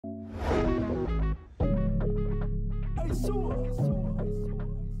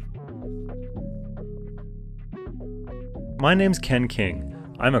My name's Ken King.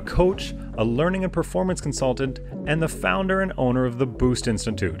 I'm a coach, a learning and performance consultant, and the founder and owner of the Boost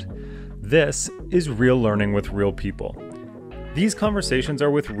Institute. This is Real Learning with Real People. These conversations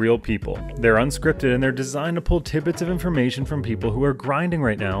are with real people. They're unscripted and they're designed to pull tidbits of information from people who are grinding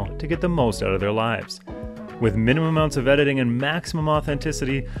right now to get the most out of their lives. With minimum amounts of editing and maximum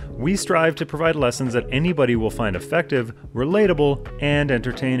authenticity, we strive to provide lessons that anybody will find effective, relatable, and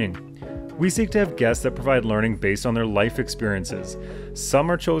entertaining. We seek to have guests that provide learning based on their life experiences.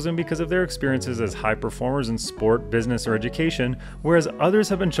 Some are chosen because of their experiences as high performers in sport, business, or education, whereas others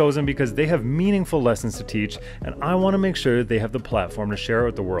have been chosen because they have meaningful lessons to teach, and I want to make sure they have the platform to share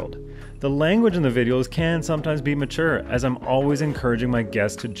with the world. The language in the videos can sometimes be mature, as I'm always encouraging my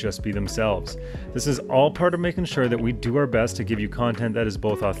guests to just be themselves. This is all part of making sure that we do our best to give you content that is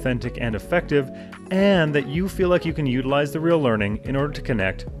both authentic and effective, and that you feel like you can utilize the real learning in order to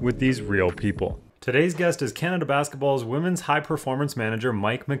connect with these real people. Today's guest is Canada Basketball's women's high performance manager,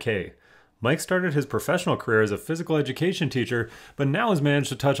 Mike Mackay. Mike started his professional career as a physical education teacher, but now has managed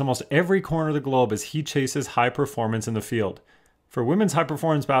to touch almost every corner of the globe as he chases high performance in the field. For women's high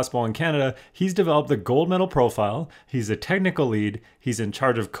performance basketball in Canada, he's developed the gold medal profile, he's a technical lead, he's in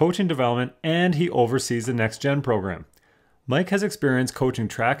charge of coaching development, and he oversees the Next Gen program. Mike has experience coaching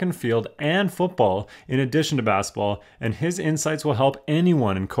track and field and football in addition to basketball, and his insights will help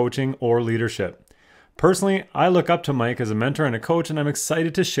anyone in coaching or leadership. Personally, I look up to Mike as a mentor and a coach, and I'm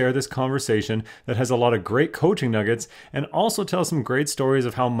excited to share this conversation that has a lot of great coaching nuggets and also tell some great stories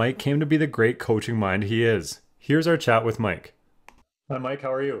of how Mike came to be the great coaching mind he is. Here's our chat with Mike. Hi, Mike.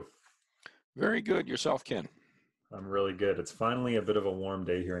 How are you? Very good. Yourself, Ken? I'm really good. It's finally a bit of a warm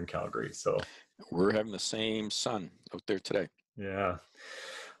day here in Calgary, so we're having the same sun out there today. Yeah.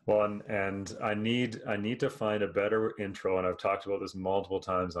 Well, and I need to find a better intro, and I've talked about this multiple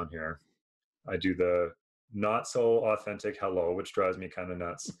times on here. I do the not so authentic hello, which drives me kind of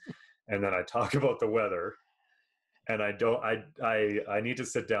nuts, and then I talk about the weather, and I need to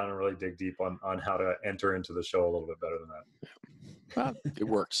sit down and really dig deep on how to enter into the show a little bit better than that. It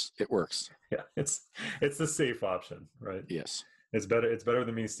works. It works. Yeah, it's the safe option, right? Yes. It's better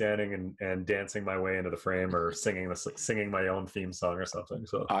than me standing and dancing my way into the frame or singing my own theme song or something.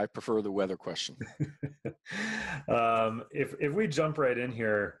 So I prefer the weather question. If we jump right in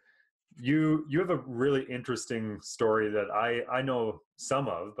here, you have a really interesting story that I know some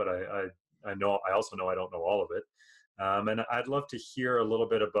of, but I also know I don't know all of it. And I'd love to hear a little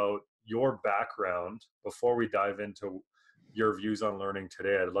bit about your background before we dive into your views on learning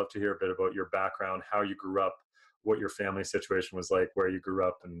today. I'd love to hear a bit about your background, how you grew up, what your family situation was like, where you grew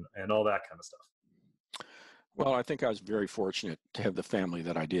up, and all that kind of stuff. Well, I think I was very fortunate to have the family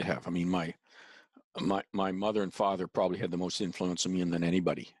that I did have. I mean, my mother and father probably had the most influence on me than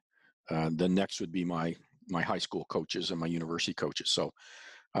anybody. The next would be my high school coaches and my university coaches. So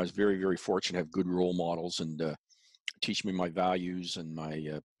I was very, very fortunate to have good role models and teach me my values and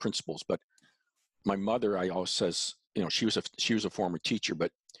my principles. But my mother, I always says, you know, she was a former teacher, but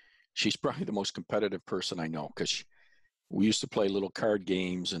she's probably the most competitive person I know, because we used to play little card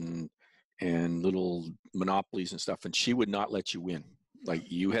games and little monopolies and stuff, and she would not let you win. Like,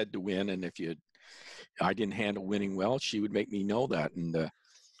 you had to win, and if I didn't handle winning well, she would make me know that. And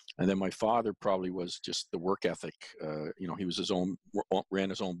then my father probably was just the work ethic. You know, he was ran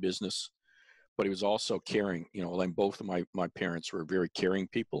his own business, but he was also caring. You know, like both of my parents were very caring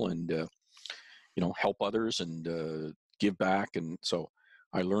people, and you know, help others and give back. And so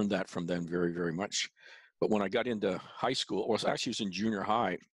I learned that from them very, very much. But when I got into high school, or actually it was in junior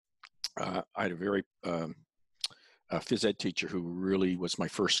high, I had a very phys ed teacher who really was my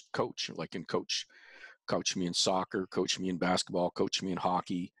first coach, coached me in soccer, coached me in basketball, coached me in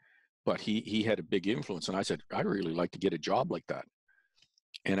hockey. But he had a big influence. And I said, I'd really like to get a job like that.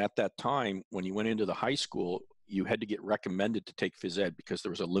 And at that time, when you went into the high school, you had to get recommended to take phys ed because there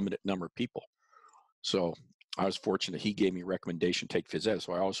was a limited number of people. So I was fortunate he gave me a recommendation to take phys ed.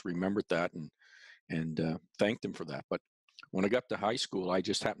 So I always remembered that and thanked him for that. But when I got to high school, I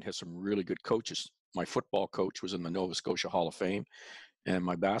just happened to have some really good coaches. My football coach was in the Nova Scotia Hall of Fame, and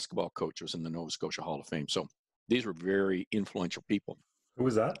my basketball coach was in the Nova Scotia Hall of Fame. So these were very influential people. Who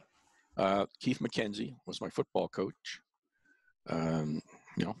was that? Keith McKenzie was my football coach.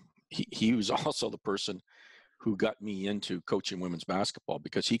 You know, he was also the person who got me into coaching women's basketball,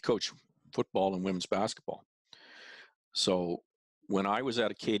 because he coached football and women's basketball. So when I was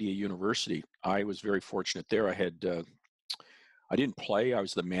at Acadia University, I was very fortunate there. I didn't play. I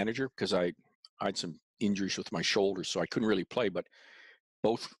was the manager because I had some injuries with my shoulders, so I couldn't really play. But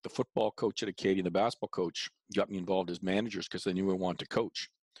both the football coach at Acadia and the basketball coach got me involved as managers because they knew I wanted to coach.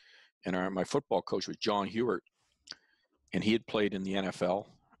 And my football coach was John Hewart, and he had played in the NFL,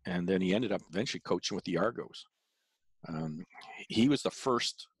 and then he ended up eventually coaching with the Argos. He was the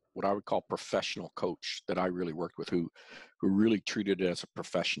first, what I would call, professional coach that I really worked with, who really treated it as a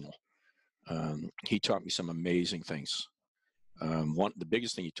professional. He taught me some amazing things. The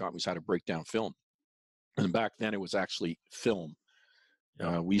biggest thing he taught me is how to break down film. And back then it was actually film.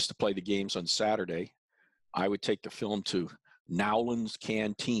 We used to play the games on Saturday. I would take the film to Nowlands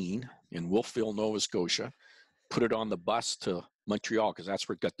Canteen in Wolfville, Nova Scotia, put it on the bus to Montreal because that's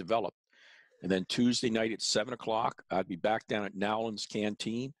where it got developed. And then Tuesday night at 7 o'clock, I'd be back down at Nowlands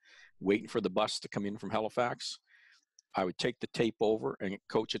Canteen waiting for the bus to come in from Halifax. I would take the tape over, and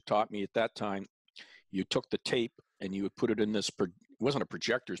coach had taught me at that time, you took the tape and you would put it in this, it wasn't a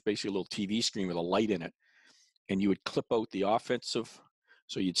projector, it's basically a little TV screen with a light in it. And you would clip out the offensive,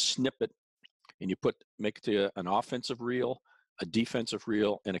 so you'd snip it and you make it to an offensive reel, a defensive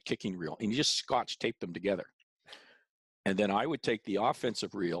reel, and a kicking reel. And you just scotch tape them together. And then I would take the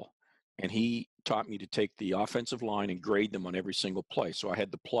offensive reel, and he taught me to take the offensive line and grade them on every single play. So I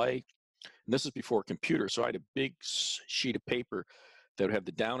had the play, and this is before computer, so I had a big sheet of paper that would have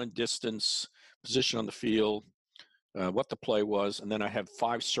the down and distance, position on the field, what the play was, and then I had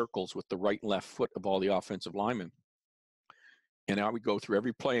 5 circles with the right and left foot of all the offensive linemen. And I would go through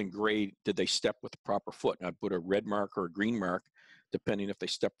every play and grade, did they step with the proper foot? And I'd put a red mark or a green mark, depending if they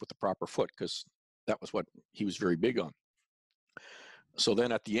stepped with the proper foot, because that was what he was very big on. So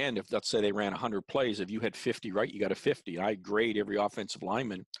then at the end, if let's say they ran 100 plays, if you had 50 right, you got a 50. I grade every offensive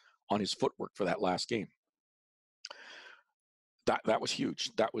lineman on his footwork for that last game. That was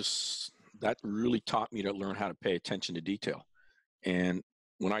huge. That really taught me to learn how to pay attention to detail. And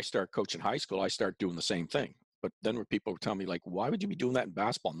when I started coaching high school, I started doing the same thing. But then when people were telling me, like, why would you be doing that in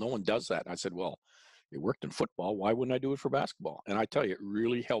basketball? No one does that. And I said, well, it worked in football. Why wouldn't I do it for basketball? And I tell you, it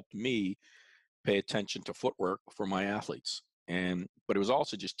really helped me pay attention to footwork for my athletes. But it was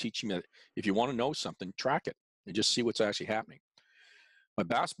also just teaching me that if you want to know something, track it and just see what's actually happening. My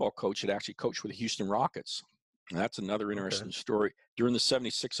basketball coach had actually coached with the Houston Rockets. And that's another interesting story. During the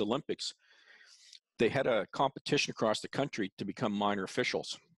 76 Olympics, they had a competition across the country to become minor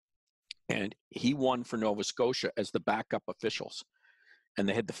officials. And he won for Nova Scotia as the backup officials. And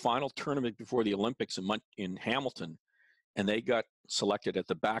they had the final tournament before the Olympics in Hamilton, and they got selected at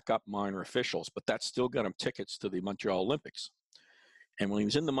the backup minor officials, but that still got him tickets to the Montreal Olympics. And when he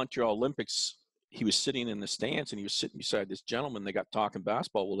was in the Montreal Olympics, he was sitting in the stands, and he was sitting beside this gentleman. They got talking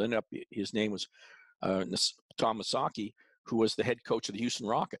basketball. Well, ended up, his name was Tom Masaki, who was the head coach of the Houston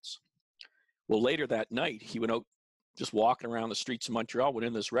Rockets. Well, later that night, he went out just walking around the streets of Montreal, went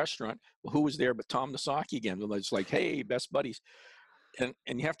in this restaurant. Well, who was there but Tom Masaki again? And it's like, hey, best buddies. And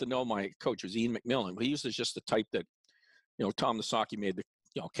you have to know my coach was Ian McMillan. He was just the type that, Tom Masaki made the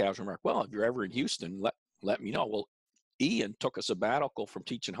casual remark, well, if you're ever in Houston, let me know. Well, Ian took a sabbatical from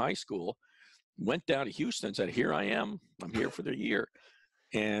teaching high school, went down to Houston and said, here I am. I'm here for the year.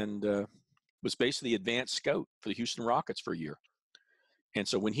 And was basically the advanced scout for the Houston Rockets for a year. And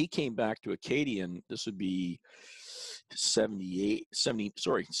so when he came back to Acadian, this would be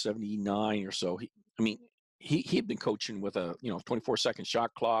 79 or so. He had been coaching with a 24-second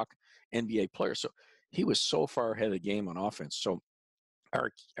shot clock, NBA player. So he was so far ahead of the game on offense. So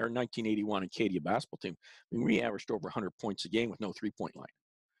our 1981 Acadia basketball team, we averaged over 100 points a game with no three-point line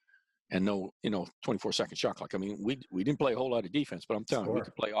and no 24-second shot clock. We didn't play a whole lot of defense, but I'm telling you, we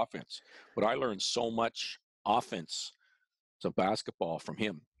could play offense. But I learned so much offense of basketball from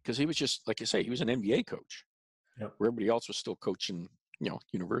him because he was just, like I say, he was an NBA coach. Yep. Where everybody else was still coaching,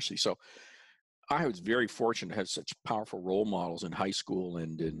 university. So I was very fortunate to have such powerful role models in high school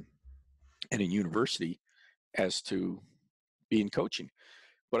and in university as to be in coaching.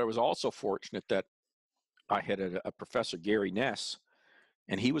 But I was also fortunate that I had a professor, Gary Ness,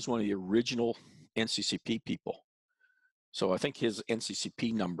 and he was one of the original NCCP people. So I think his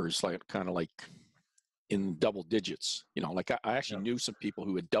NCCP numbers kind of in double digits. I actually knew some people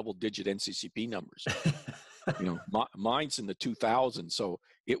who had double-digit NCCP numbers. Mine's in the 2000s, so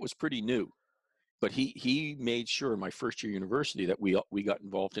it was pretty new. But he made sure in my first year university that we got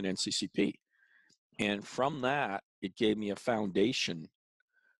involved in NCCP, and from that it gave me a foundation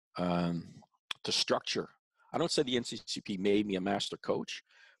to structure. I don't say the NCCP made me a master coach,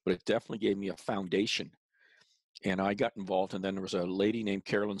 but it definitely gave me a foundation. And I got involved, and then there was a lady named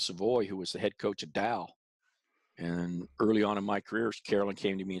Carolyn Savoy who was the head coach at Dow. And early on in my career, Carolyn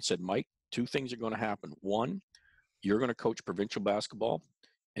came to me and said, Mike, 2 things are going to happen. 1, you're going to coach provincial basketball.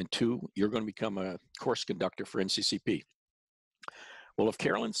 And 2, you're going to become a course conductor for NCCP. Well, if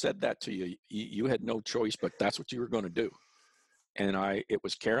Carolyn said that to you, you had no choice, but that's what you were going to do. And it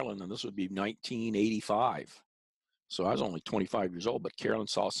was Carolyn, and this would be 1985. So I was only 25 years old, but Carolyn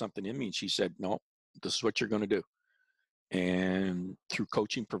saw something in me, and she said, no, this is what you're going to do. And through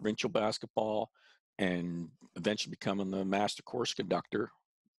coaching provincial basketball and eventually becoming the master course conductor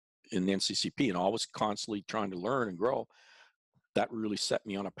in the NCCP and always constantly trying to learn and grow, that really set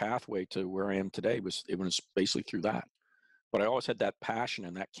me on a pathway to where I am today. It was basically through that. But I always had that passion,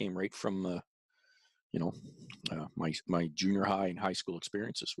 and that came right from my junior high and high school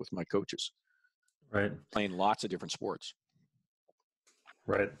experiences with my coaches. Right. Playing lots of different sports.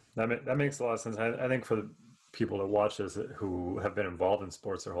 Right. That makes a lot of sense. I think for the people that watch this who have been involved in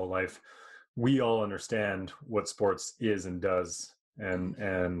sports their whole life, we all understand what sports is and does,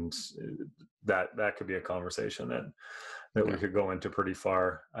 and that could be a conversation that we could go into pretty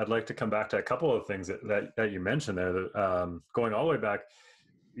far. I'd like to come back to a couple of things that you mentioned there. That going all the way back,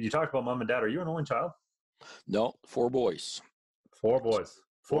 you talked about mom and dad. Are you an only child? No, 4 boys. 4 boys.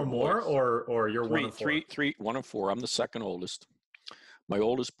 Four more, boys. or you're one of 4? Three, one of 4. I'm the second oldest. My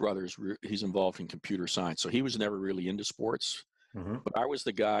oldest brother's he's involved in computer science, so he was never really into sports. Mm-hmm. But I was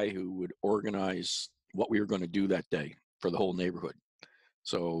the guy who would organize what we were going to do that day for the whole neighborhood.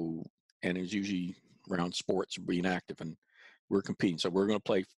 So, and it was usually around sports, being active, and we're competing. So we're going to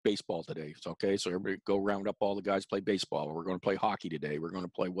play baseball today. It's okay. So everybody go round up all the guys play baseball. Or we're going to play hockey today. We're going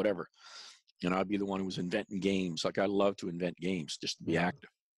to play whatever. And I'd be the one who was inventing games. Like I love to invent games just to be active.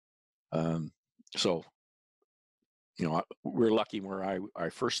 So, we're lucky where I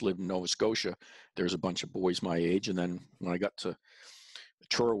first lived in Nova Scotia. There's a bunch of boys my age. And then when I got to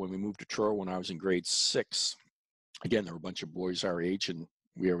Truro, when we moved to Truro when I was in grade 6, again, there were a bunch of boys our age, and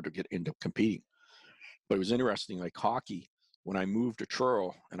we were able to get into competing. But it was interesting, like hockey, when I moved to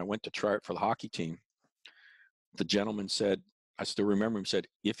Truro and I went to try out for the hockey team, the gentleman said, I still remember him said,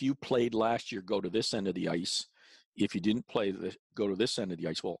 if you played last year, go to this end of the ice. If you didn't play, go to this end of the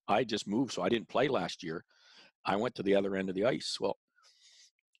ice. Well, I just moved, so I didn't play last year. I went to the other end of the ice. Well,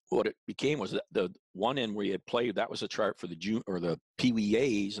 what it became was that the one end where he had played, that was a tryout for the June or the Pee Wee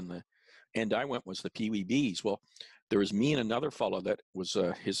A's, and the end I went was the Pee Wee B's. Well, there was me and another fellow that was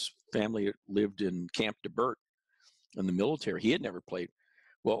his family lived in Camp de Bert in the military. He had never played.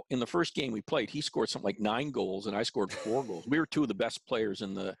 Well, in the first game we played, he scored something like 9 goals, and I scored 4 goals. We were 2 of the best players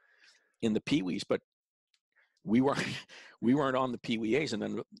in the Pee Wees, but we weren't on the Pee Wee A's. And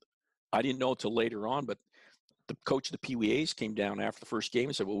then I didn't know till later on, but the coach of the Pee Wee A's came down after the first game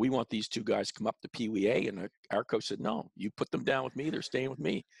and said, well, we want these 2 guys to come up to Pee Wee A. And our coach said, no, you put them down with me. They're staying with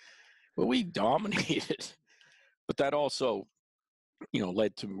me. Well, we dominated. But that also,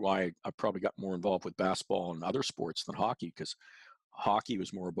 led to why I probably got more involved with basketball and other sports than hockey, because hockey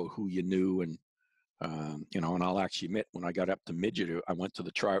was more about who you knew. And, and I'll actually admit, when I got up to midget, I went to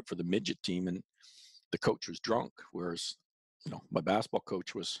the tryout for the midget team, and the coach was drunk, whereas, my basketball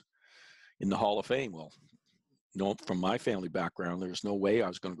coach was in the Hall of Fame. Well, from my family background, there's no way I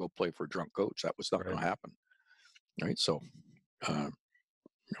was going to go play for a drunk coach. That was not going to happen. Right. So,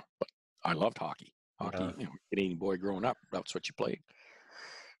 but I loved hockey. Canadian boy growing up, that's what you played.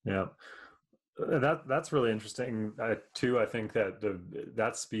 Yeah. That's really interesting too. I think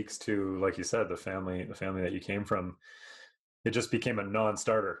that speaks to, like you said, the family that you came from. It just became a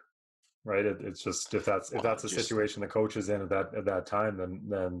non-starter, right? It's just if that's the situation the coach is in at that time,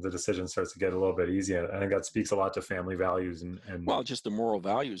 then the decision starts to get a little bit easier. I think that speaks a lot to family values and well, just the moral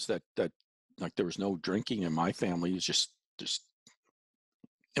values that like there was no drinking in my family. It's just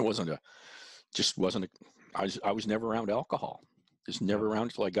it wasn't I was never around alcohol. Just never around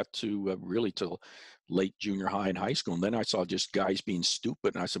until I got to really till late junior high and high school. And then I saw just guys being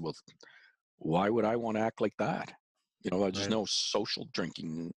stupid. And I said, well, why would I want to act like that? There's no social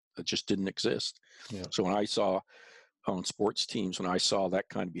drinking. It just didn't exist. Yeah. So when I saw on sports teams, when I saw that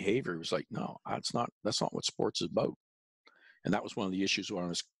kind of behavior, it was like, no, that's not what sports is about. And that was one of the issues when I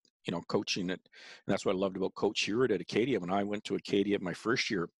was, coaching it. And that's what I loved about Coach Hewitt at Acadia. When I went to Acadia my first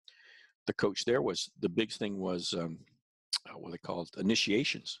year, the coach there the big thing was, what they called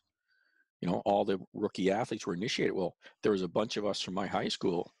initiations. All the rookie athletes were initiated. Well, there was a bunch of us from my high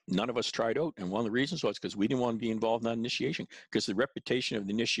school. None of us tried out. And one of the reasons was because we didn't want to be involved in that initiation, because the reputation of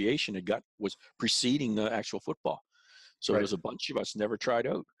the initiation was preceding the actual football. So There was a bunch of us never tried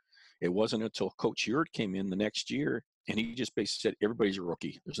out. It wasn't until Coach Hewitt came in the next year, and he just basically said, everybody's a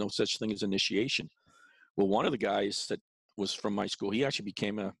rookie. There's no such thing as initiation. Well, one of the guys that was from my school, he actually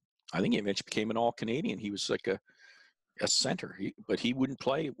I think he eventually became an All-Canadian. He was like a center, but he wouldn't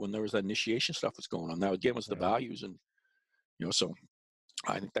play when there was that initiation stuff was going on. That again was the values, and so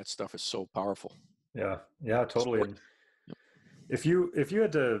I think that stuff is so powerful. Yeah, totally. If you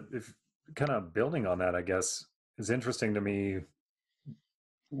had to, if kind of building on that, I guess is interesting to me.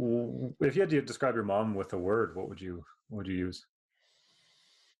 If you had to describe your mom with a word, what would you use?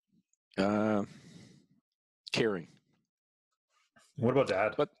 Uh, Caring. What about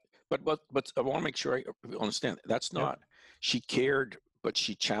dad? But but I want to make sure I understand. That's Yep. not, she cared, but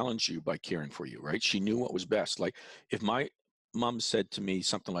she challenged you by caring for you, right? She knew what was best. Like if my mom said to me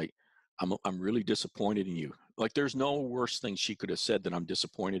something like, I'm really disappointed in you." Like there's no worse thing she could have said than "I'm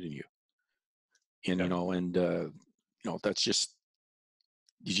disappointed in you." And Okay. that's just,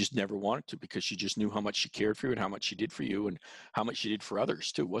 you just never wanted to, because she just knew how much she cared for you and how much she did for you and how much she did for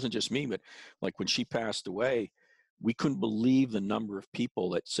others too. It wasn't just me, but like when she passed away, we couldn't believe the number of people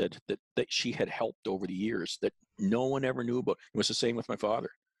that said that she had helped over the years that no one ever knew about. It was the same with my father.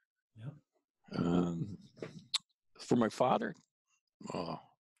 Yep. Um, for my father, oh,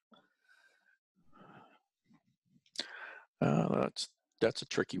 that's a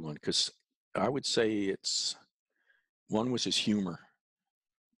tricky one, because I would say it's one was his humor.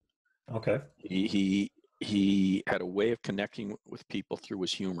 Okay. He had a way of connecting with people through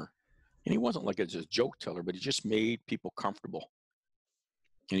his humor, and he wasn't like a just joke teller, but he just made people comfortable,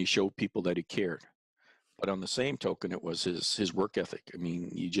 and he showed people that he cared. But on the same token, it was his work ethic. I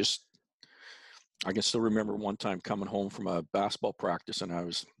mean, I can still remember one time coming home from a basketball practice, and or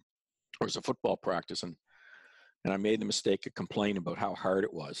it was a football practice, and I made the mistake of complaining about how hard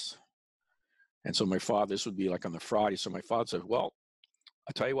it was. And so my father, this would be like on the Friday, so my father said, "Well,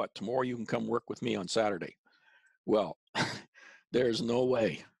 I tell you what, tomorrow you can come work with me on Saturday." Well, there's no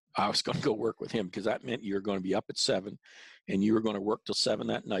way I was going to go work with him, because that meant you're going to be up at 7 and you were going to work till 7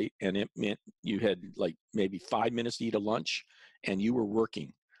 that night. And it meant you had like maybe 5 minutes to eat a lunch and you were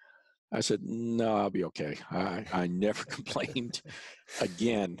working. I said, "No, I'll be okay." I never complained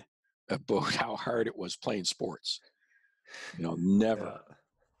again about how hard it was playing sports, never. Yeah.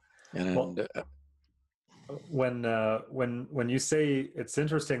 And Well, when you say it's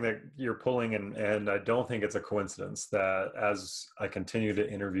interesting that you're pulling, and I don't think it's a coincidence that as I continue to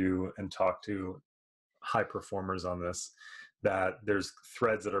interview and talk to high performers on this, that there's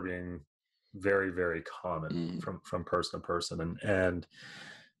threads that are being very, very common mm, from person to person. And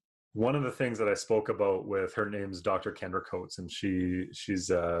one of the things that I spoke about with, her name's Dr. Kendra Coates, and she's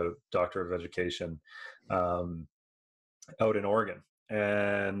a doctor of education um, out in Oregon.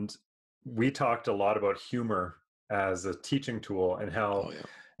 And we talked a lot about humor as a teaching tool, and how oh yeah,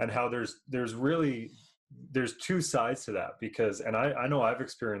 there's two sides to that, because I know I've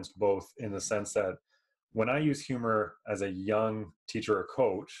experienced both, in the sense that when I use humor as a young teacher or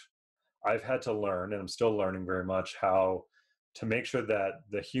coach, I've had to learn, and I'm still learning very much, how to make sure that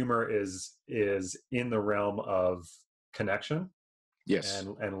the humor is in the realm of connection yes,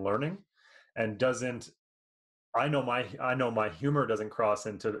 and learning, and doesn't, I know my humor doesn't cross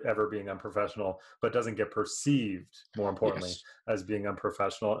into ever being unprofessional, but doesn't get perceived, more importantly, yes, as being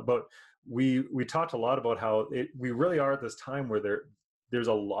unprofessional. But we talked a lot about how we really are at this time where there's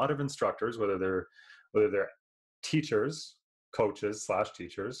a lot of instructors, whether they're teachers, coaches slash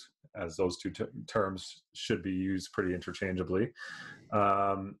teachers, as those two terms should be used pretty interchangeably,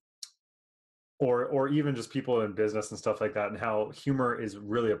 um, or even just people in business and stuff like that, and how humor is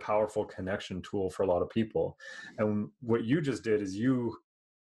really a powerful connection tool for a lot of people. And what you just did is you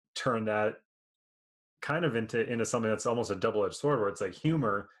turned that kind of into something that's almost a double-edged sword, where it's like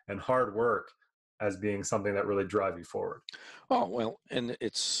humor and hard work as being something that really drive you forward. oh well, and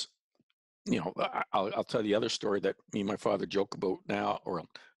it's, I'll tell you the other story that me and my father joke about now, or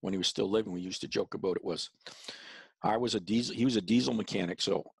when he was still living, we used to joke about. It was, he was a diesel mechanic.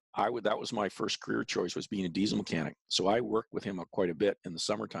 So that was my first career choice, was being a diesel mechanic. So I worked with him quite a bit in the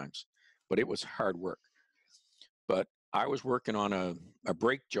summer times, but it was hard work. But I was working on a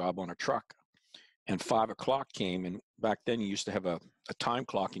brake job on a truck, and 5 o'clock came. And back then you used to have a time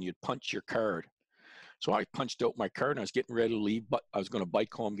clock, and you'd punch your card. So I punched out my card, and I was getting ready to leave, but I was going to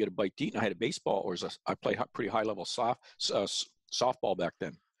bike home, get a bite to eat. And I had a baseball, I played pretty high level softball back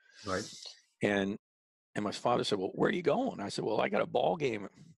then. Right. And my father said, "Well, where are you going?" I said, "Well, I got a ball game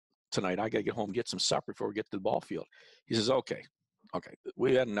tonight. I got to get home and get some supper before we get to the ball field." He says, "Okay,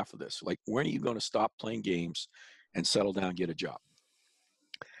 we had enough of this. Like, when are you going to stop playing games and settle down and get a job?"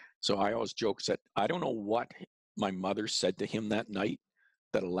 So I always joke, said, I don't know what my mother said to him that night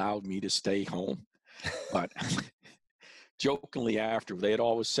that allowed me to stay home. But jokingly after, they had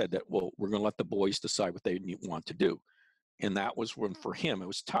always said that, "Well, we're going to let the boys decide what they want to do." And that was when, for him, it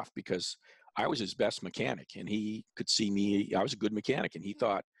was tough, because I was his best mechanic, and he could see me. I was a good mechanic, and he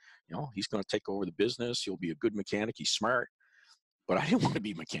thought, he's going to take over the business. He'll be a good mechanic. He's smart. but I didn't want to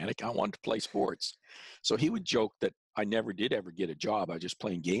be a mechanic. I wanted to play sports. So he would joke that I never did ever get a job. I was just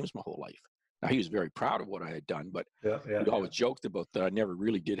playing games my whole life. Now, he was very proud of what I had done, but Yeah. he always joked about that I never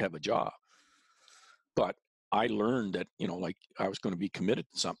really did have a job. But I learned that, like I was going to be committed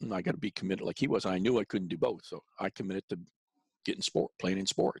to something. I got to be committed like he was. I knew I couldn't do both. So I committed to playing in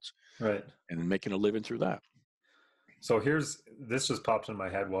sports. Right. And then making a living through that. So this just popped in my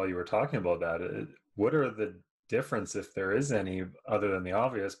head while you were talking about that. What are the difference, if there is any, other than the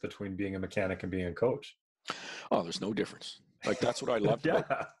obvious, between being a mechanic and being a coach? Oh, there's no difference. Like, that's what I loved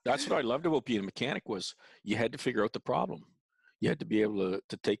that's what I loved about being a mechanic, was you had to figure out the problem. You had to be able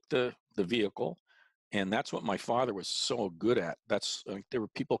to take the vehicle. And that's what my father was so good at. There were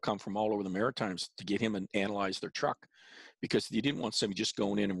people come from all over the Maritimes to get him and analyze their truck, because you didn't want somebody just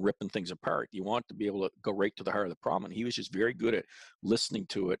going in and ripping things apart. You want to be able to go right to the heart of the problem. And he was just very good at listening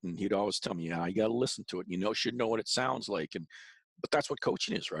to it. And he'd always tell me, yeah, you got to listen to it. Should know what it sounds like. But that's what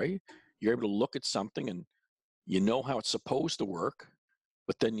coaching is, right? You're able to look at something and you know how it's supposed to work,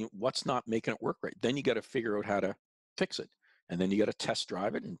 but then what's not making it work right? Then you got to figure out how to fix it. And then you got to test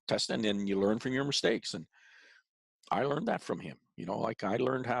drive it and test it, and then you learn from your mistakes. And I learned that from him. Like I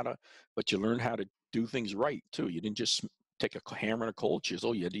learned but you learned how to do things right too. You didn't just take a hammer and a cold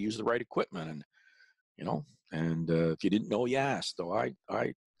chisel. You had to use the right equipment, and if you didn't know, you asked. So I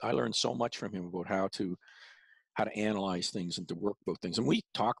learned so much from him about how to analyze things and to work about things. And we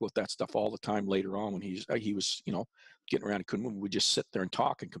talk about that stuff all the time later on when he was, getting around and couldn't move. We just sit there and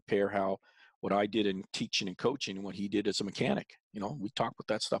talk and compare what I did in teaching and coaching and what he did as a mechanic. We talk about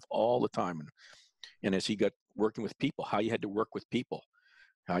that stuff all the time. And as he got working with people, how you had to work with people,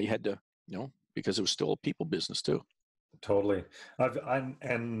 how you had to, because it was still a people business too. Totally.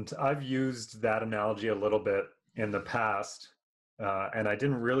 I've used that analogy a little bit in the past, and I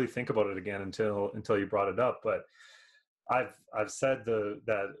didn't really think about it again until you brought it up. But I've said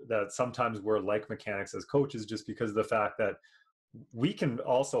that sometimes we're like mechanics as coaches, just because of the fact that we can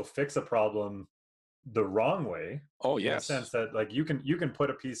also fix a problem the wrong way. Oh, yes. In the sense that, like, you can put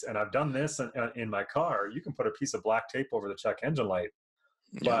a piece, and I've done this in my car. You can put a piece of black tape over the check engine light,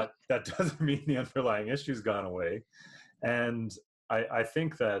 but that doesn't mean the underlying issue's gone away. And I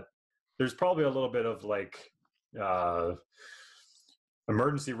think that there's probably a little bit of like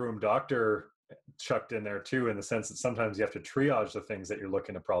emergency room doctor chucked in there too, in the sense that sometimes you have to triage the things that you're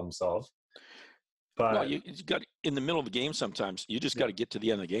looking to problem solve. But you got in the middle of the game. Sometimes you just got to get to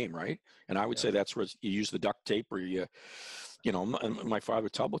the end of the game, right? And I would say that's where you use the duct tape, or my father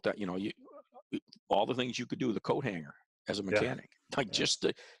would tell about that. All the things you could do with a coat hanger as a mechanic, just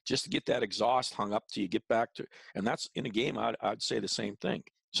to get that exhaust hung up till you get back to. And that's in a game. I'd say the same thing.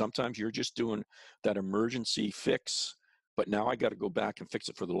 Sometimes you're just doing that emergency fix, but now I got to go back and fix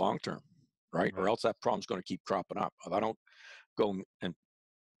it for the long term, right? Or else that problem's going to keep cropping up. If I don't go and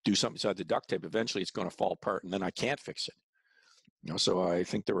do something beside the duct tape, eventually it's going to fall apart, and then I can't fix it. So I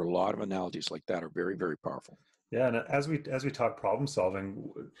think there are a lot of analogies like that are very, very powerful. Yeah, and as we talk problem solving,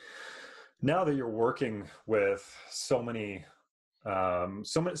 now that you're working with so many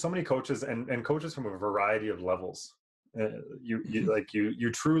coaches and coaches from a variety of levels,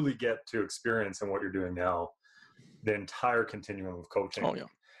 you truly get to experience in what you're doing now the entire continuum of coaching. Oh yeah.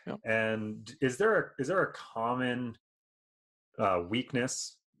 And is there a common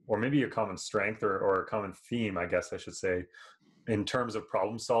weakness, or maybe a common strength, or a common theme, I guess I should say, in terms of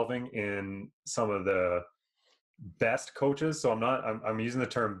problem solving in some of the best coaches? So I'm using the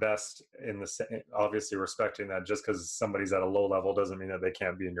term best obviously respecting that just because somebody's at a low level doesn't mean that they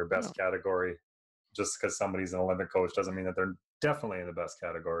can't be in your best category. Just because somebody's an Olympic coach doesn't mean that they're definitely in the best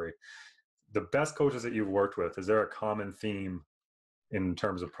category. The best coaches that you've worked with, is there a common theme in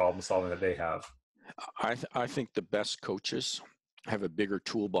terms of problem solving that they have? I think the best coaches have a bigger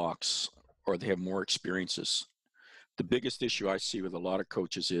toolbox, or they have more experiences. The biggest issue I see with a lot of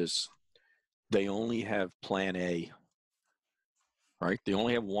coaches is they only have plan A, right? They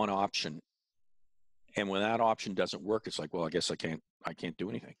only have one option. And when that option doesn't work, it's like, well, I guess I can't do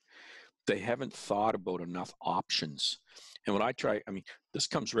anything. They haven't thought about enough options. And when this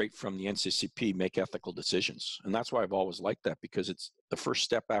comes right from the NCCP, make ethical decisions. And that's why I've always liked that, because it's the first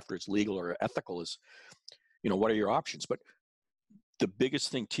step after it's legal or ethical is, what are your options? But the biggest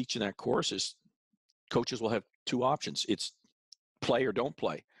thing teaching that course is coaches will have two options. It's play or don't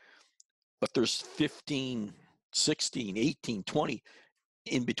play. But there's 15, 16, 18, 20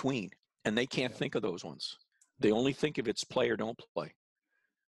 in between, and they can't think of those ones. They only think if it's play or don't play,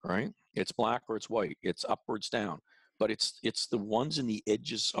 right? It's black or it's white. It's up or it's down. But it's the ones on the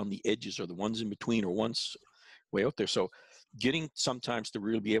edges, or the ones in between, or ones way out there. So getting sometimes to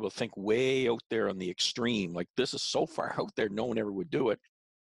really be able to think way out there on the extreme, like this is so far out there, no one ever would do it.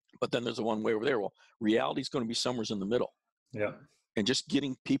 But then there's the one way over there. Well, reality is going to be somewhere in the middle. Yeah. And just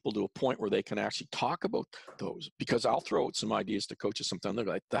getting people to a point where they can actually talk about those, because I'll throw out some ideas to coaches sometimes. They're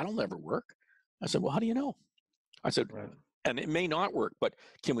like, that'll never work. I said, well, how do you know? I said, Right. and it may not work, but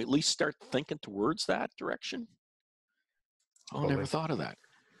can we at least start thinking towards that direction? Oh, I never thought of that,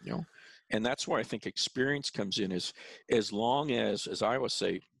 you know? And that's where I think experience comes in, is as long as I always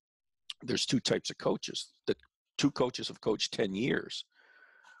say, there's two types of coaches. The two coaches have coached 10 years.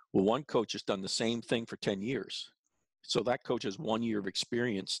 Well, one coach has done the same thing for 10 years. So that coach has 1 year of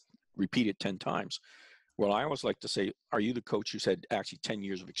experience, repeated 10 times. Well, I always like to say, are you the coach who's had actually 10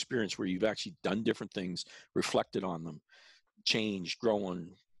 years of experience where you've actually done different things, reflected on them, changed, grown,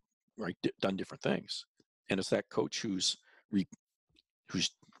 right, done different things? And it's that coach who's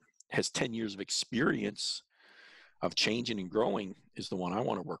has 10 years of experience of changing and growing is the one I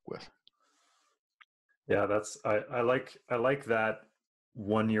want to work with. Yeah, I like that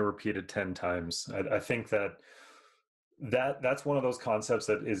 1 year repeated 10 times. I think that's one of those concepts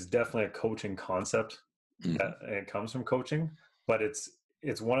that is definitely a coaching concept. Mm-hmm. That it comes from coaching, but it's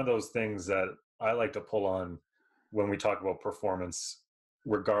one of those things that I like to pull on when we talk about performance,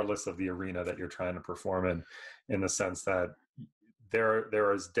 regardless of the arena that you're trying to perform in the sense that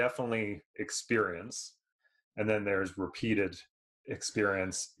there is definitely experience, and then there's repeated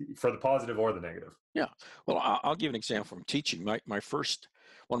experience for the positive or the negative. Yeah. Well, I'll give an example from teaching. One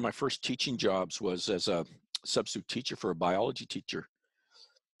of my first teaching jobs was as a substitute teacher for a biology teacher.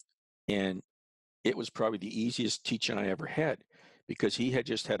 And it was probably the easiest teaching I ever had, because he had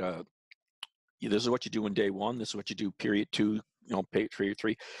just had this is what you do in day one, this is what you do period two, period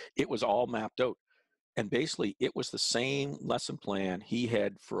three. It was all mapped out. And basically it was the same lesson plan he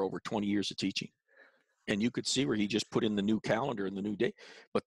had for over 20 years of teaching. And you could see where he just put in the new calendar and the new day.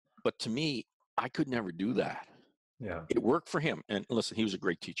 But to me, I could never do that. Yeah. It worked for him. And listen, he was a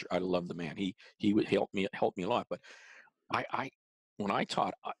great teacher. I love the man. He would help me a lot. But when I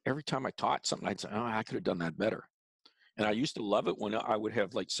taught, every time I taught something, I'd say, oh, I could have done that better. And I used to love it when I would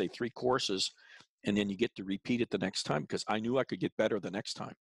have, like, say, 3 courses, and then you get to repeat it the next time, because I knew I could get better the next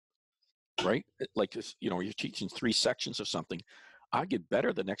time, right? Like, you're teaching 3 sections of something. I'd get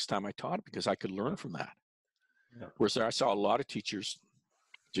better the next time I taught it because I could learn from that. Yeah. Whereas I saw a lot of teachers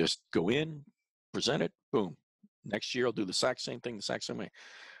just go in, present it, boom. Next year I'll do the exact same thing, the exact same way.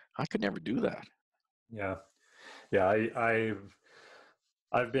 I could never do that. Yeah. Yeah.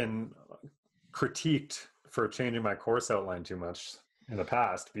 I've been critiqued for changing my course outline too much in the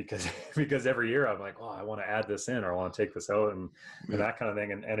past, because every year I'm like, oh, I want to add this in, or I want to take this out, and that kind of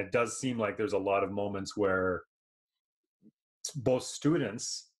thing. And it does seem like there's a lot of moments where both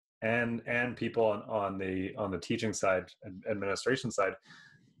students and people on the teaching side and administration side,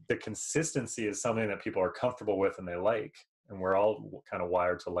 the consistency is something that people are comfortable with and they like, and we're all kind of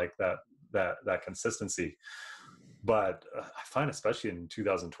wired to like that consistency. But I find, especially in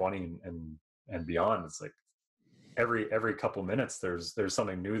 2020 and beyond, it's like every couple minutes there's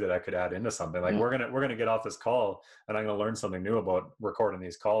something new that I could add into something. Like, we're gonna get off this call, and I'm gonna learn something new about recording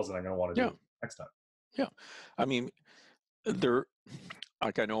these calls, and I'm gonna want to do it next time. Yeah, I mean,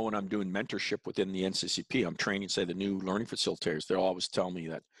 like, I know when I'm doing mentorship within the NCCP, I'm training, say, the new learning facilitators. They'll always tell me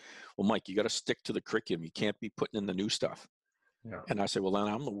that, well, Mike, you got to stick to the curriculum. You can't be putting in the new stuff. Yeah. And I say, well, then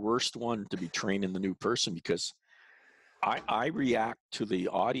I'm the worst one to be training the new person, because I react to the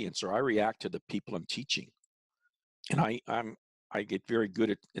audience, or I react to the people I'm teaching. And I get very good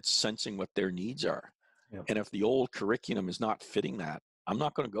at sensing what their needs are. Yeah. And if the old curriculum is not fitting that, I'm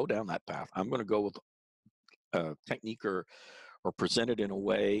not going to go down that path. I'm going to go with a technique or present it in a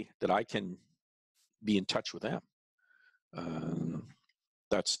way that I can be in touch with them.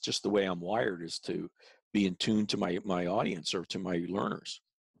 That's just the way I'm wired, is to be in tune to my audience, or to my learners.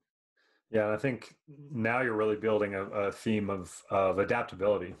 Yeah, I think now you're really building a theme of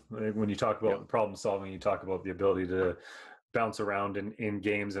adaptability. When you talk about problem solving, you talk about the ability to bounce around in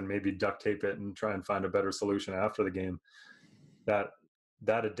games and maybe duct tape it and try and find a better solution after the game. That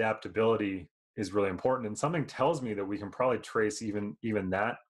adaptability is really important, and something tells me that we can probably trace even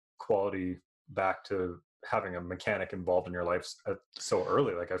that quality back to having a mechanic involved in your life so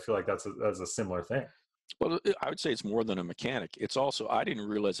early. Like, I feel like that's a similar thing. Well, I would say it's more than a mechanic. It's also, I didn't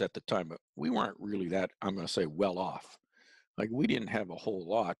realize at the time, but we weren't really that, I'm going to say, well off. Like, we didn't have a whole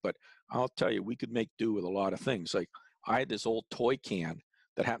lot, but I'll tell you, we could make do with a lot of things. Like, I had this old toy can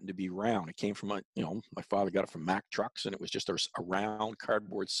that happened to be round. It came from my father got it from Mack trucks, and it was just a round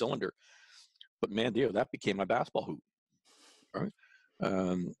cardboard cylinder. But man, dear, that became my basketball hoop. Right?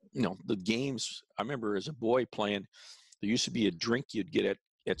 The games, I remember as a boy playing, there used to be a drink you'd get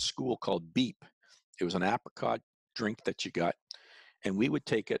at school called Beep. It was an apricot drink that you got. And we would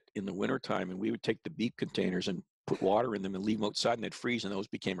take it in the wintertime, and we would take the Beep containers and put water in them and leave them outside, and they'd freeze, and those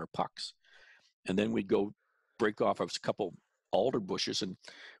became our pucks. And then we'd go break off a couple alder bushes, and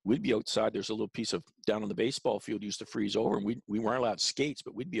we'd be outside. There's a little piece of down on the baseball field used to freeze over, and we weren't allowed skates,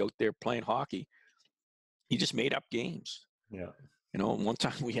 but we'd be out there playing hockey. You just made up games. Yeah. You know, and one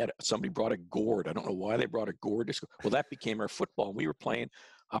time we had somebody brought a gourd. I don't know why they brought a gourd to school. Well, that became our football. And we were playing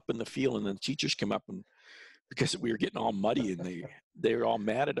up in the field, and then the teachers came up, and because we were getting all muddy, and they were all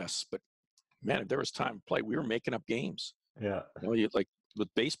mad at us. But man, if there was time to play, we were making up games. Yeah. You know, like with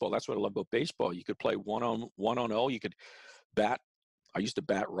baseball, that's what I love about baseball. You could play one on 0. You could bat. I used to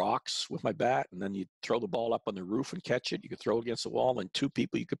bat rocks with my bat, and then you throw the ball up on the roof and catch it. You could throw it against the wall, and 2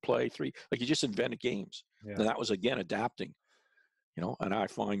 people you could play 3. Like, you just invented games. Yeah. And that was, again, adapting. You know, and I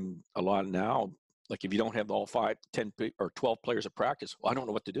find a lot now, like, if you don't have all 5, 10, or 12 players at practice, well, I don't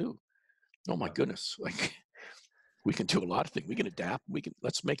know what to do. Oh my goodness! Like, we can do a lot of things. We can adapt.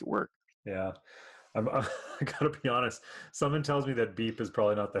 Let's make it work. Yeah. I gotta be honest. Someone tells me that Beep is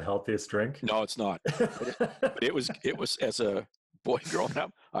probably not the healthiest drink. No, it's not. But it was as a boy growing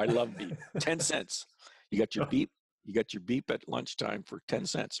up, I loved Beep. 10 cents. You got your Beep. You got your Beep at lunchtime for 10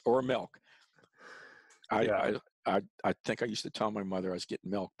 cents or milk. I think I used to tell my mother I was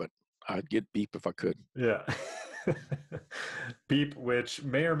getting milk, but I'd get Beep if I could. Yeah. Beep, which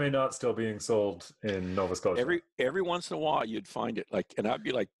may or may not still being sold in Nova Scotia. Every once in a while you'd find it, like, and I'd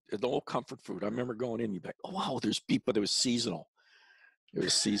be like, the old comfort food. I remember going in, you'd be like, oh wow, there's Beep, but it was seasonal. It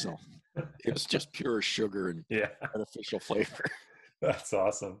was seasonal. It was just pure sugar and artificial flavor. That's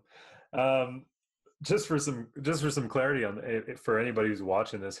awesome. Just for some clarity on it, for anybody who's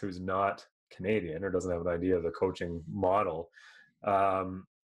watching this who's not Canadian or doesn't have an idea of the coaching model,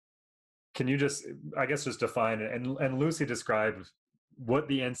 can you just, I guess, just define it and Lucy described what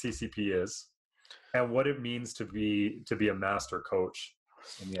the NCCP is and what it means to be a master coach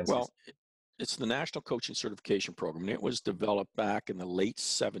in the NCCP? Well, it's the National Coaching Certification Program, and it was developed back in the late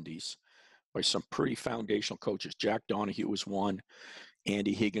 70s by some pretty foundational coaches. Jack Donahue was one.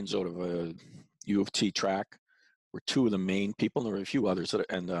 Andy Higgins out of U of T track were 2 of the main people. There were a few others,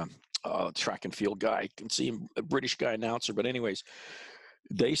 and track and field guy, you can see him, a British guy announcer. But anyways,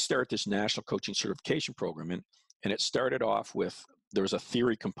 they start this National Coaching Certification Program, and it started off with, there was a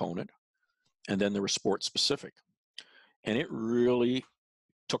theory component, and then there was sport specific. And it really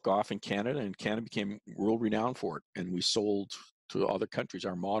took off in Canada, and Canada became world renowned for it. And we sold to other countries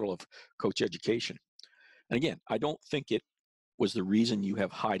our model of coach education. And again, I don't think it was the reason you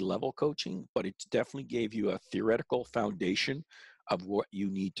have high level coaching, but it definitely gave you a theoretical foundation of what you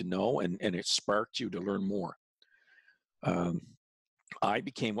need to know, and it sparked you to learn more. I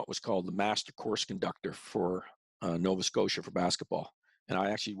became what was called the master course conductor for Nova Scotia for basketball. And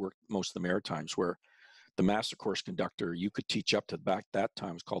I actually worked most of the Maritimes, where the master course conductor, you could teach up to back that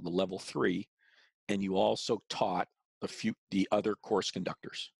time, was called the level 3. And you also taught the other course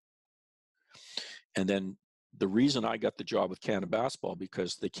conductors. And then the reason I got the job with Canada Basketball,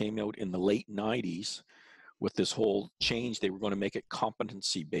 because they came out in the late 90s with this whole change. They were going to make it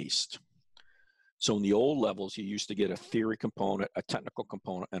competency based. So in the old levels, you used to get a theory component, a technical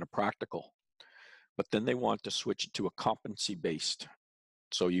component, and a practical. But then they want to switch it to a competency based.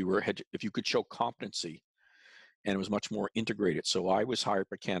 So if you could show competency, and it was much more integrated. So I was hired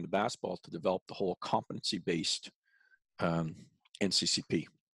by Canada Basketball to develop the whole competency based NCCP.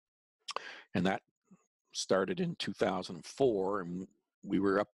 And that started in 2004, and we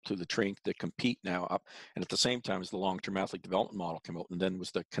were up to the train to compete now up. And at the same time as the long-term athlete development model came out, and then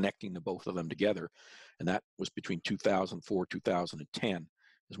was the connecting the both of them together. And that was between 2004, 2010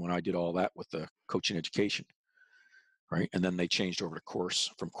 is when I did all that with the coaching education, right? And then they changed over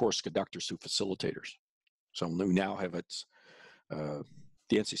to from course conductors to facilitators. So we now have the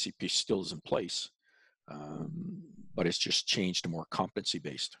NCCP still is in place, but it's just changed to more competency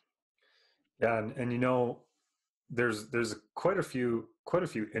based. Yeah, and you know, there's quite a few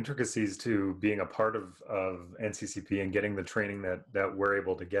intricacies to being a part of NCCP and getting the training that we're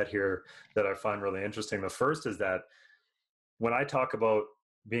able to get here that I find really interesting. The first is that when I talk about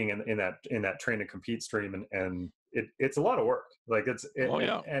being in that train to compete stream, and it's a lot of work. Like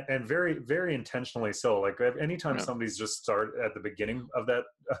and very, very intentionally so. Like anytime somebody's just start at the beginning of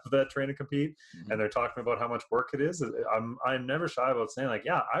that train to compete, and they're talking about how much work it is, I'm never shy about saying, like,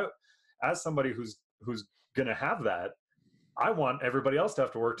 yeah, as somebody who's going to have that, I want everybody else to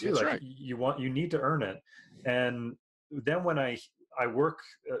have to work too. That's like right. You need to earn it. And then when I work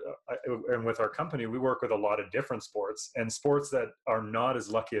and with our company, we work with a lot of different sports, and sports that are not as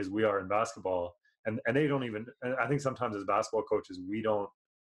lucky as we are in basketball and they don't even, and I think sometimes as basketball coaches, we don't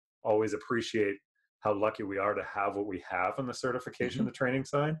always appreciate how lucky we are to have what we have on the certification, the training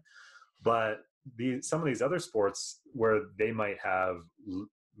side. But some of these other sports where they might have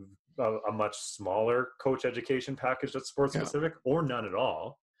a much smaller coach education package that's sports specific or none at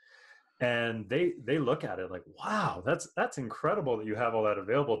all. And they look at it like, wow, that's incredible that you have all that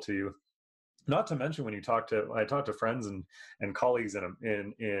available to you. Not to mention when I talk to friends and colleagues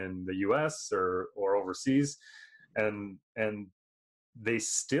in the US or overseas, and they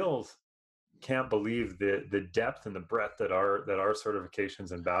still can't believe the depth and the breadth that our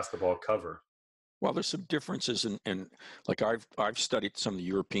certifications in basketball cover. Well, there's some differences in like I've studied some of the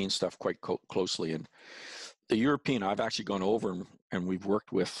European stuff quite closely, and the European, I've actually gone over and we've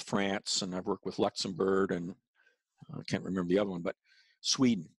worked with France, and I've worked with Luxembourg, and I can't remember the other one, but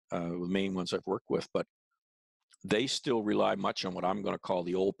Sweden, the main ones I've worked with. But they still rely much on what I'm going to call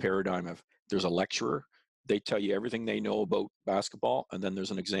the old paradigm of there's a lecturer, they tell you everything they know about basketball, and then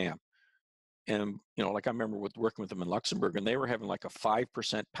there's an exam. And like I remember working with them in Luxembourg, and they were having like a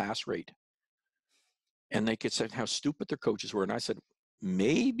 5% pass rate. And they could say how stupid their coaches were. And I said,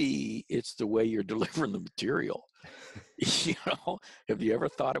 maybe it's the way you're delivering the material. Have you ever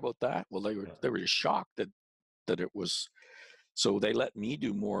thought about that? Well, they were just shocked that it was. So they let me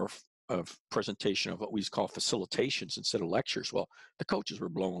do more of presentation of what we call facilitations instead of lectures. Well, the coaches were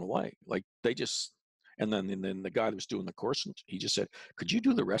blown away. Like they just, and then the guy that was doing the course, he just said, could you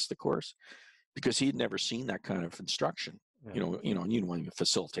do the rest of the course? Because he'd never seen that kind of instruction. Yeah. What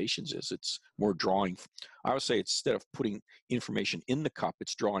facilitations is, it's more drawing. I would say instead of putting information in the cup,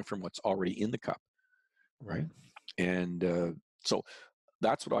 it's drawing from what's already in the cup. Right. And so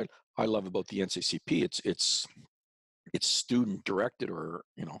that's what I love about the NCCP. It's student directed, or,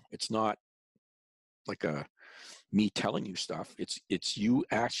 it's not like me telling you stuff. It's you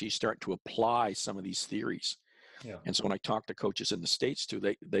actually start to apply some of these theories. Yeah. And so when I talk to coaches in the States too,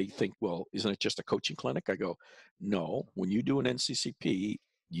 they think, well, isn't it just a coaching clinic? I go, no, when you do an NCCP,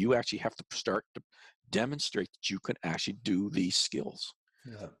 you actually have to start to demonstrate that you can actually do these skills.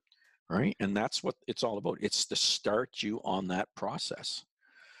 Yeah. Right. And that's what it's all about. It's to start you on that process.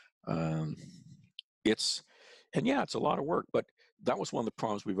 It's a lot of work, but that was one of the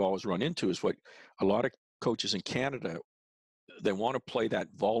problems we've always run into is what a lot of coaches in Canada, they want to play that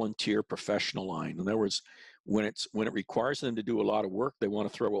volunteer professional line. In other words, when it requires them to do a lot of work, they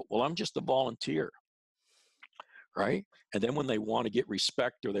want to throw out, well, I'm just a volunteer, right? And then when they want to get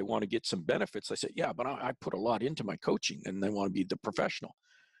respect or they want to get some benefits, they say, yeah, but I put a lot into my coaching, and they want to be the professional.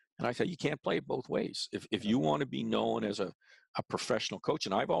 And I say, you can't play it both ways. If you want to be known as a professional coach,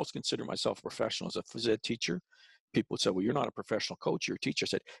 and I've always considered myself a professional as a phys ed teacher, people would say, well, you're not a professional coach, you're a teacher. I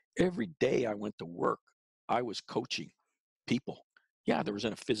said, every day I went to work, I was coaching people. Yeah, there was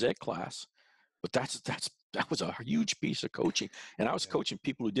in a phys ed class, but that was a huge piece of coaching. And I was coaching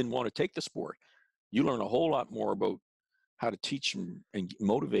people who didn't want to take the sport. You learn a whole lot more about how to teach and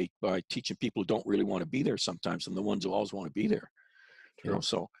motivate by teaching people who don't really want to be there sometimes than the ones who always want to be there. True.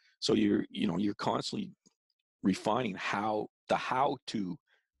 So you're constantly refining how to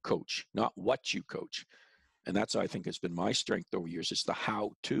coach, not what you coach. And that's, I think, has been my strength over years. It's the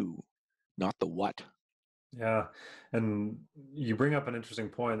how to, not the what. Yeah. And you bring up an interesting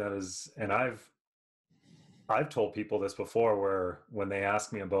point that is, and I've told people this before, where when they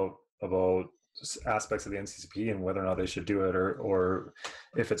ask me about aspects of the NCCP and whether or not they should do it or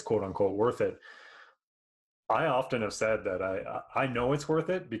if it's quote unquote worth it, I often have said that I know it's worth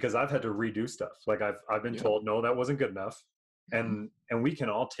it because I've had to redo stuff. Like I've been told, no, that wasn't good enough. And we can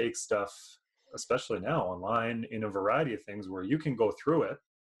all take stuff, especially now online, in a variety of things where you can go through it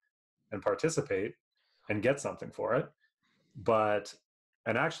and participate and get something for it.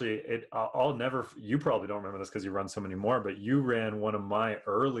 And actually I'll never, you probably don't remember this because you run so many more, but you ran one of my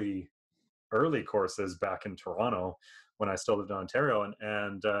early courses back in Toronto when I still lived in Ontario.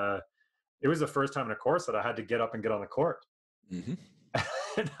 And it was the first time in a course that I had to get up and get on the court. Mm-hmm.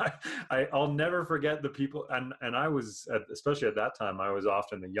 And I'll never forget the people. And I was, especially at that time, I was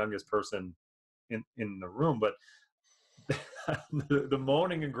often the youngest person in the room, but the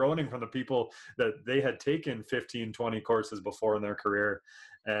moaning and groaning from the people that they had taken 15, 20 courses before in their career.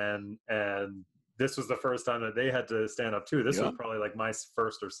 And this was the first time that they had to stand up too. This was probably like my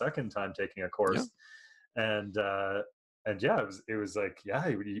first or second time taking a course. Yeah. And yeah, it was like, yeah,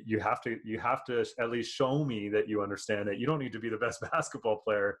 you have to at least show me that you understand it. You don't need to be the best basketball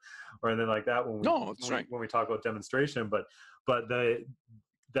player or anything like that when we talk about demonstration, but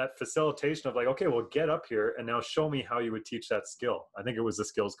that facilitation of like, okay, well, get up here and now show me how you would teach that skill. I think it was the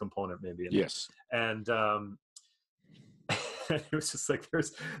skills component maybe. Yes. And it was just like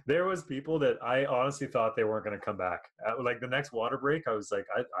there was people that I honestly thought they weren't going to come back. Like the next water break, I was like,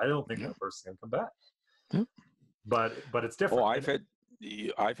 I don't think that person's going to come back. Yeah. But it's different. Oh,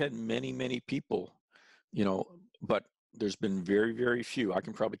 I've had many people, but there's been very, very few. I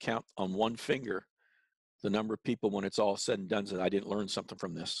can probably count on one finger the number of people when it's all said and done that I didn't learn something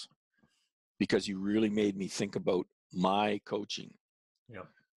from this, because you really made me think about my coaching. Yeah.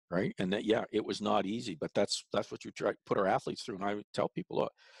 Right. And that, it was not easy, but that's what you try to put our athletes through. And I would tell people,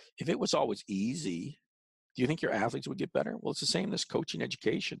 look, if it was always easy, do you think your athletes would get better? Well, it's the same as coaching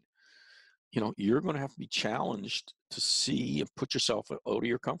education. You're going to have to be challenged to see and put yourself out of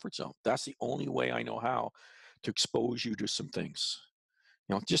your comfort zone. That's the only way I know how to expose you to some things.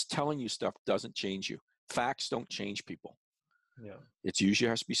 Just telling you stuff doesn't change you. Facts don't change people. Yeah. It's usually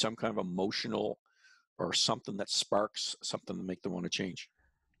has to be some kind of emotional or something that sparks something to make them want to change.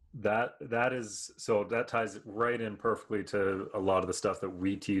 That ties right in perfectly to a lot of the stuff that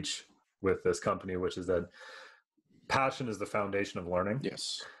we teach with this company, which is that passion is the foundation of learning.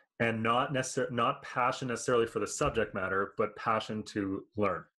 Yes. And not passion necessarily for the subject matter, but passion to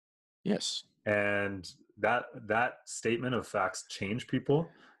learn. Yes. And that statement of facts change people,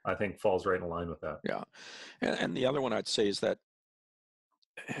 I think, falls right in line with that. Yeah. And the other one I'd say is that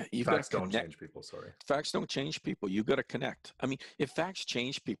you've got to connect. Facts don't change people. Sorry. Facts don't change people. You've got to connect. I mean, if facts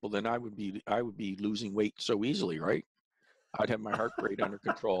change people, then I would be losing weight so easily, right? I'd have my heart rate under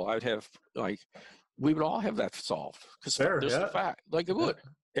control. I'd have we would all have that solved, because there's the fact. Like it would.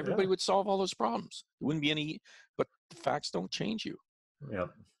 Everybody would solve all those problems. There wouldn't be any. But the facts don't change you. Yeah.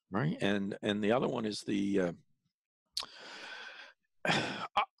 Right. And the other one is the.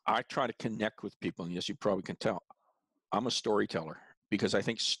 I try to connect with people, and yes, you probably can tell. I'm a storyteller, because I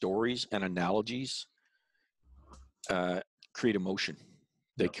think stories and analogies create emotion.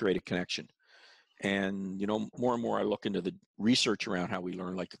 They create a connection. And, more and more I look into the research around how we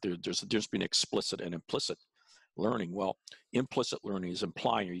learn, like there's been explicit and implicit learning. Well, implicit learning is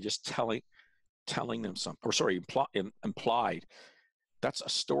implying, or you're just telling them something, or sorry, implied. That's a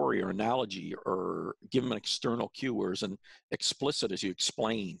story or analogy, or give them an external cue, whereas an explicit is you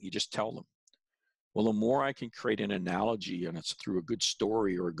explain, you just tell them. Well, the more I can create an analogy, and it's through a good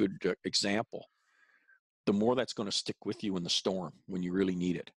story or a good example, the more that's going to stick with you in the storm when you really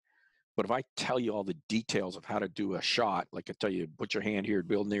need it. But if I tell you all the details of how to do a shot, like I tell you, put your hand here,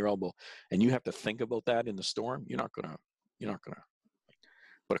 build near elbow, and you have to think about that in the storm, you're not gonna.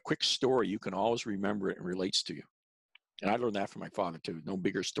 But a quick story, you can always remember it and relates to you. And I learned that from my father too. No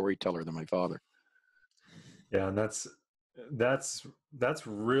bigger storyteller than my father. Yeah, and that's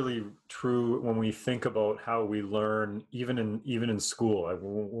really true when we think about how we learn, even in school.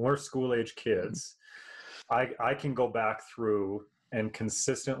 When we're school age kids, I can go back through and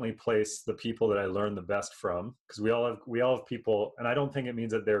consistently place the people that I learn the best from, because we all have people, and I don't think it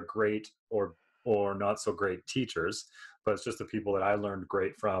means that they're great or not so great teachers, but it's just the people that I learned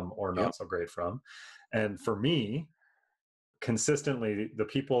great from or not so great from. And for me, consistently, the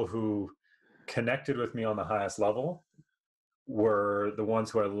people who connected with me on the highest level were the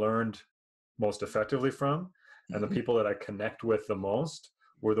ones who I learned most effectively from, and the people that I connect with the most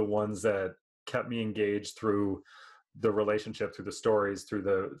were the ones that kept me engaged through the relationship, through the stories, through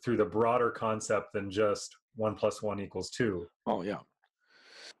the broader concept than just 1 + 1 = 2. Oh yeah.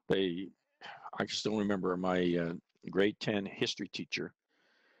 I still remember my grade 10 history teacher,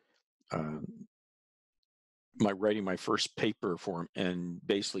 writing my first paper for him, and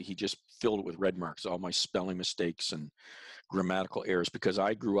basically he just filled it with red marks, all my spelling mistakes and grammatical errors, because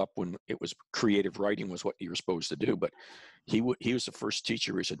I grew up when it was creative writing was what you were supposed to do. But he was the first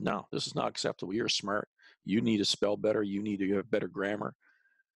teacher who said, no, this is not acceptable. You're smart. You need to spell better. You need to have better grammar.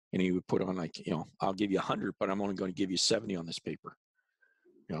 And he would put on I'll give you 100, but I'm only going to give you 70 on this paper.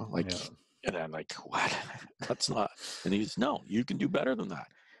 And I'm like, what? That's not. And he's, no, you can do better than that.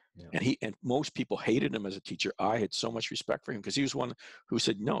 Yeah. And most people hated him as a teacher. I had so much respect for him, because he was one who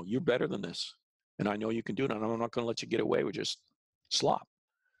said, no, you're better than this. And I know you can do it. And I'm not going to let you get away with just slop.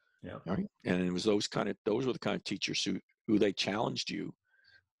 Yeah. Right. And it was those were the kind of teachers who they challenged you,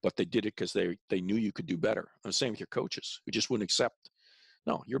 but they did it because they knew you could do better. And the same with your coaches, who just wouldn't accept,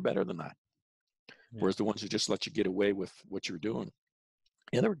 no, you're better than that. Yeah. Whereas the ones who just let you get away with what you're doing,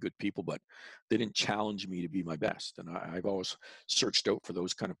 they were good people, but they didn't challenge me to be my best. And I've always searched out for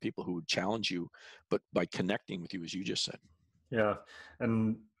those kind of people who would challenge you, but by connecting with you, as you just said. Yeah.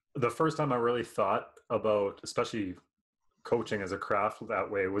 And the first time I really thought about, especially coaching as a craft that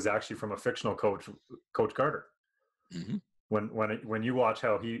way, was actually from a fictional coach, Coach Carter. Mm-hmm. When you watch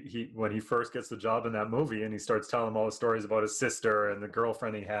how when he first gets the job in that movie, and he starts telling him all the stories about his sister and the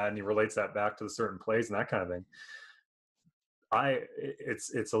girlfriend he had, and he relates that back to the certain plays and that kind of thing.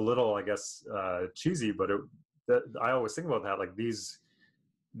 it's a little, I guess, cheesy, but I always think about that. Like these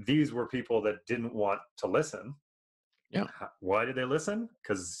were people that didn't want to listen. Yeah, Why did they listen?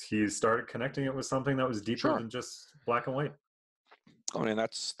 Because he started connecting it with something that was deeper sure. than just black and white. I mean,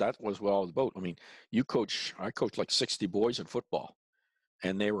 that was what I was about. I mean, I coached like 60 boys in football,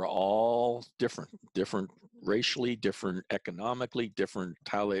 and they were all different racially, different economically, different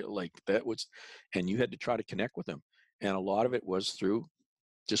how they like that was, and you had to try to connect with them. And a lot of it was through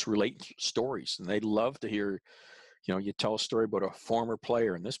just relate stories, and they love to hear, you tell a story about a former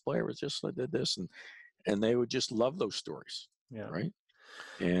player, and this player was just like did this, and they would just love those stories, Yeah. right?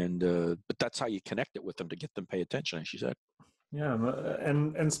 And but that's how you connect it with them to get them pay attention, as you said. Yeah,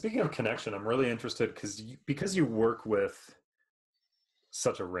 and speaking of connection, I'm really interested because you work with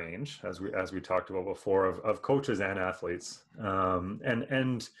such a range, as we talked about before, of coaches and athletes,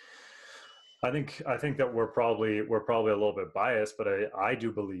 and I think that we're probably a little bit biased, but I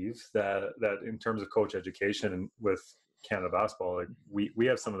do believe that in terms of coach education and with Canada basketball, like we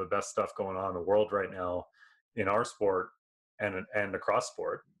have some of the best stuff going on in the world right now in our sport and across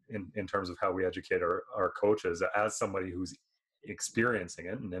sport in terms of how we educate our coaches. As somebody who's experiencing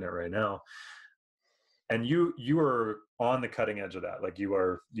it and in it right now, and you are on the cutting edge of that. Like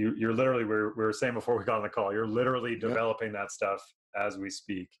you're literally, we were saying before we got on the call, you're literally Yeah. developing that stuff as we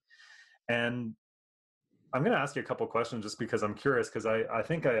speak. And I'm going to ask you a couple of questions just because I'm curious, because I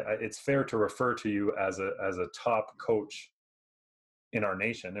think it's fair to refer to you as a top coach in our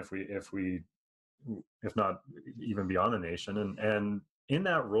nation, if not even beyond the nation. And in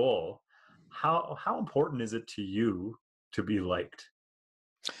that role, how important is it to you to be liked?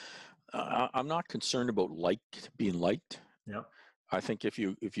 I'm not concerned about being liked. Yeah. I think if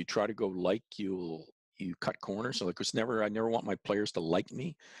you try to go like, you cut corners. So like I never want my players to like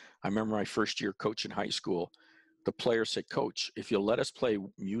me. I remember my first year coaching high school, the players said, "Coach, if you'll let us play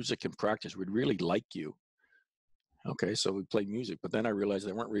music in practice, we'd really like you." Okay, so we played music, but then I realized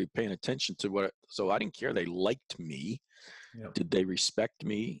they weren't really paying attention to so I didn't care. They liked me. Yeah. Did they respect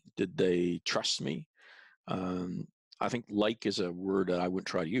me? Did they trust me? Um, I think like is a word that I wouldn't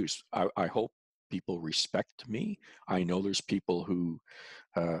try to use. I hope people respect me. I know there's people who,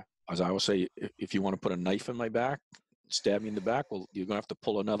 as I always say, if you want to put a knife in my back, stab me in the back, well, you're going to have to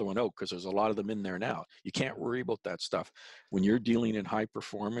pull another one out because there's a lot of them in there now. You can't worry about that stuff. When you're dealing in high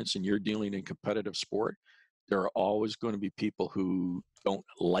performance and you're dealing in competitive sport, there are always going to be people who don't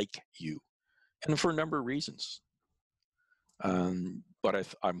like you, and for a number of reasons. But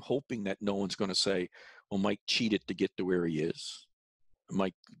I'm hoping that no one's going to say, well, Mike cheated to get to where he is.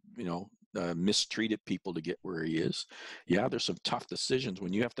 Mike, mistreated people to get where he is. Yeah, there's some tough decisions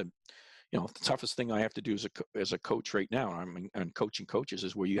when you have to, the toughest thing I have to do as a coach right now, I'm coaching coaches,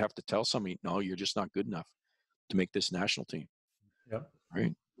 is where you have to tell somebody, no, you're just not good enough to make this national team. Yeah.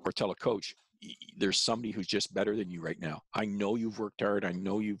 Right. Or tell a coach, there's somebody who's just better than you right now. I know you've worked hard. I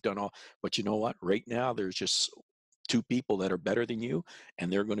know you've done all, but you know what? Right now, there's just two people that are better than you,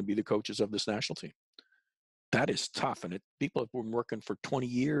 and they're going to be the coaches of this national team. That is tough. And people have been working for 20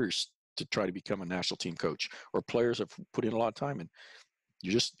 years to try to become a national team coach, or players have put in a lot of time, and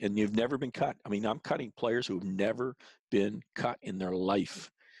you've never been cut. I mean, I'm cutting players who've never been cut in their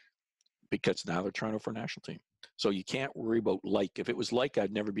life because now they're trying out for a national team. So you can't worry about like. If it was like,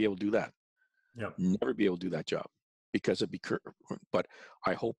 I'd never be able to do that. Yeah. Never be able to do that job because it'd be. But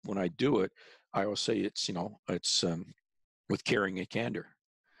I hope when I do it, I always say it's with caring and candor,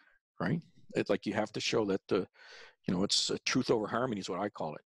 right? It's like you have to show that it's truth over harmony is what I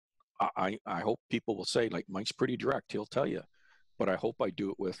call it. I hope people will say, like, Mike's pretty direct. He'll tell you, but I hope I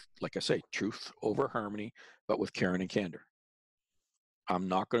do it with, like I say, truth over harmony, but with caring and candor. I'm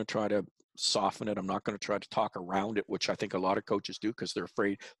not going to try to soften it. I'm not going to try to talk around it, which I think a lot of coaches do because they're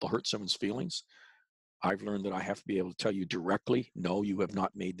afraid they'll hurt someone's feelings. I've learned that I have to be able to tell you directly, no, you have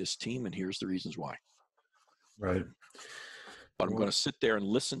not made this team, and here's the reasons why. Right. But I'm going to sit there and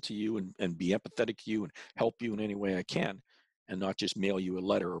listen to you and be empathetic to you and help you in any way I can, and not just mail you a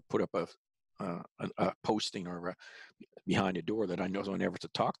letter or put up a posting or behind a door that I know never to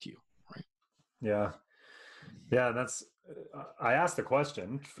talk to you. Right? Yeah. Yeah, that's. I asked the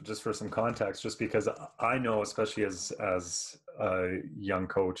question just for some context, just because I know, especially as a young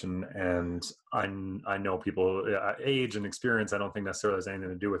coach, and I know people age and experience. I don't think necessarily has anything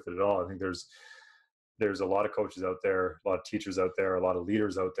to do with it at all. I think there's a lot of coaches out there, a lot of teachers out there, a lot of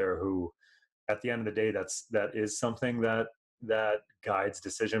leaders out there who, at the end of the day, that is something that guides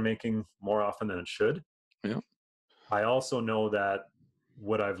decision making more often than it should. Yeah. I also know that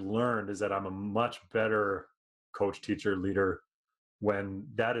what I've learned is that I'm a much better coach, teacher, leader when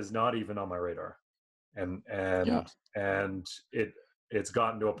that is not even on my radar. and Yeah. it's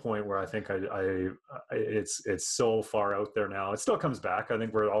gotten to a point where I think it's so far out there now. It still comes back. I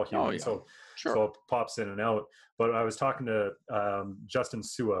think we're all Oh human, yeah. Sure. so it pops in and out. But I was talking to Justin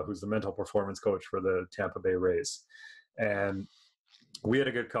Sua, who's the mental performance coach for the Tampa Bay Rays, and we had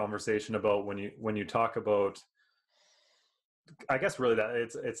a good conversation about when you talk about, I guess really that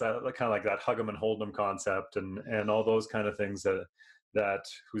it's kind of like that hug 'em and hold 'em concept and all those kind of things that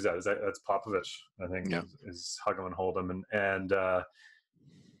who's that? That's Popovich, I think, Yeah. is hug 'em and hold 'em. And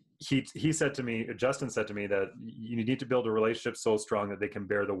he said to me, Justin said to me, that you need to build a relationship so strong that they can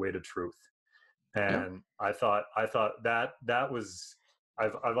bear the weight of truth. Yeah. And I thought that was,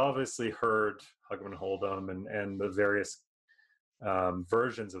 I've obviously heard hug 'em and hold 'em and the various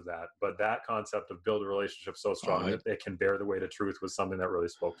versions of that, but that concept of build a relationship so strong that they can bear the weight of truth was something that really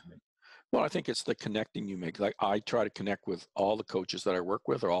spoke to me. Well, I think it's the connecting you make. Like I try to connect with all the coaches that I work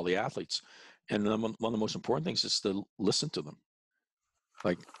with or all the athletes. And then one of the most important things is to listen to them.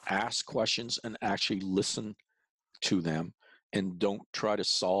 Like ask questions and actually listen to them and don't try to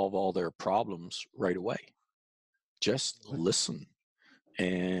solve all their problems right away. Just listen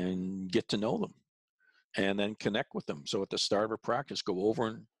and get to know them and then connect with them. So at the start of a practice, go over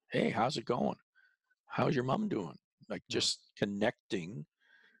and, hey, how's it going? How's your mom doing? Like just connecting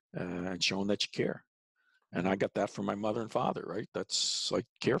and showing that you care. And I got that from my mother and father, right? That's like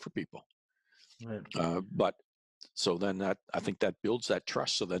care for people. Right. But so then that, I think that builds that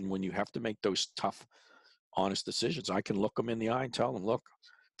trust. So then when you have to make those tough, honest decisions, I can look them in the eye and tell them, look,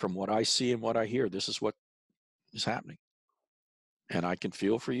 from what I see and what I hear, this is what is happening. And I can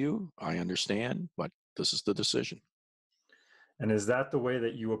feel for you. I understand, but this is the decision. And is that the way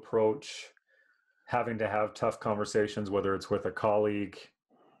that you approach having to have tough conversations, whether it's with a colleague,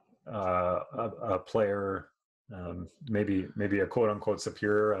 a player, maybe a quote unquote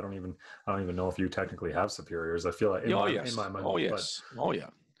superior? I don't even know if you technically have superiors. I feel like in my mind. Oh yes. Oh yeah.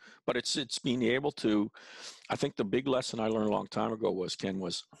 But it's being able to, I think the big lesson I learned a long time ago was, Ken,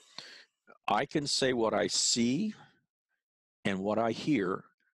 was I can say what I see and what I hear,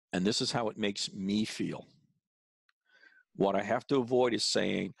 and this is how it makes me feel. What I have to avoid is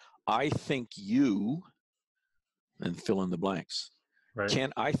saying, I think you, and fill in the blanks. Right.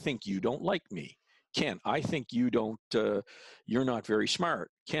 Ken, I think you don't like me. Ken, I think you don't, you're not very smart.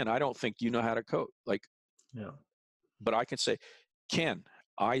 Ken, I don't think you know how to code. Like, yeah. But I can say, Ken,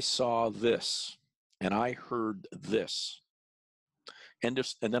 I saw this and I heard this. And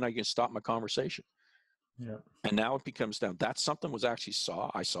then I can stop my conversation. Yeah. And now it becomes down. That's something was actually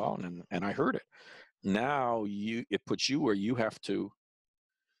I saw and I heard it. Now it puts you where you have to,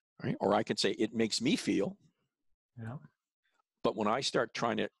 right? Or I can say it makes me feel. Yeah. But when I start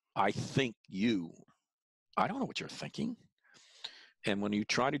trying to, I think you, I don't know what you're thinking. And when you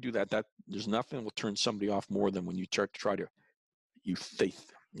try to do that, there's nothing that will turn somebody off more than when you start to try to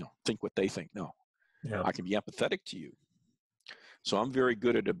think what they think. No, yeah. I can be empathetic to you. So I'm very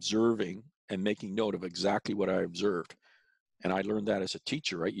good at observing and making note of exactly what I observed. And I learned that as a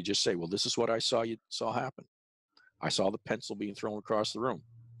teacher, right? You just say, well, this is what I saw happen. I saw the pencil being thrown across the room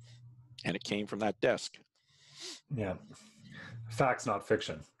and it came from that desk. Yeah. Facts, not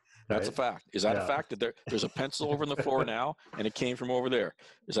fiction. That's a fact. Is that a fact that there's a pencil over on the floor now and it came from over there?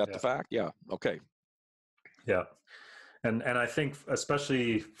 Is that the fact? Yeah. Okay. Yeah. And I think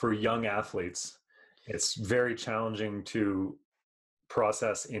especially for young athletes, it's very challenging to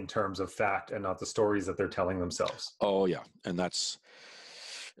process in terms of fact and not the stories that they're telling themselves. Oh yeah. And that's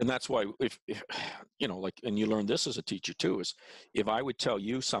why if and you learn this as a teacher too, is if I would tell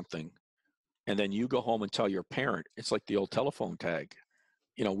you something and then you go home and tell your parent, it's like the old telephone tag,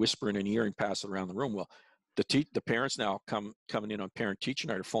 whisper in an ear and pass it around the room. Well, the parents now coming in on parent teacher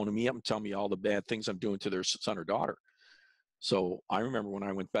night are phoning me up and telling me all the bad things I'm doing to their son or daughter. So I remember when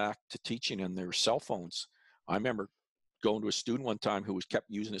I went back to teaching and there were cell phones, I remember going to a student one time who was kept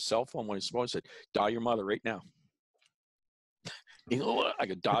using his cell phone when his phone said, dial your mother right now. I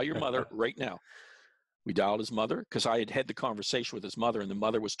could dial your mother right now. We dialed his mother because I had the conversation with his mother and the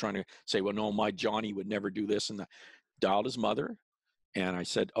mother was trying to say, well, no, my Johnny would never do this. And dialed his mother. And I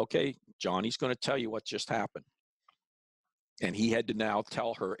said, okay, Johnny's going to tell you what just happened. And he had to now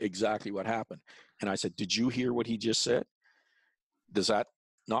tell her exactly what happened. And I said, did you hear what he just said? Does that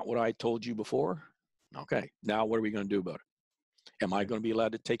not what I told you before? Okay, now what are we going to do about it? Am I going to be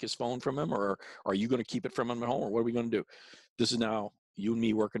allowed to take his phone from him, or are you going to keep it from him at home, or what are we going to do? This is now you and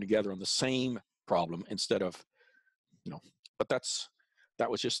me working together on the same problem instead of, but that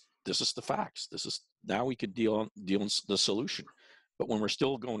was just, this is the facts. This is, now we can deal in the solution. But when we're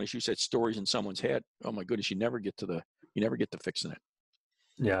still going, as you said, stories in someone's head, oh my goodness, you never get to fixing it.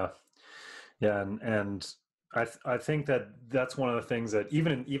 Yeah. Yeah, and I think that that's one of the things that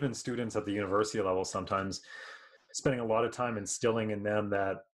even students at the university level sometimes spending a lot of time instilling in them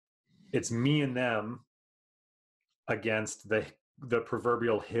that it's me and them against the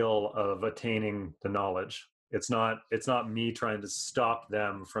proverbial hill of attaining the knowledge. It's not me trying to stop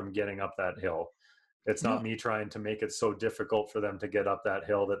them from getting up that hill. It's not No. me trying to make it so difficult for them to get up that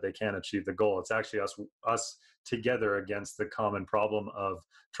hill that they can't achieve the goal. It's actually us together against the common problem of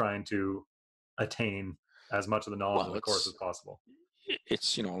trying to attain as much of the knowledge of Well, the course as possible.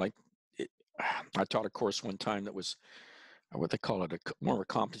 it's like it, I taught a course one time that was what they call it, more of a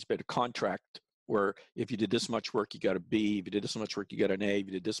compensated contract, where if you did this much work, you got a B. If you did this much work, you got an A. If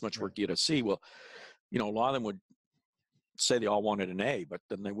you did this much work, you get a C. Well, a lot of them would say they all wanted an A, but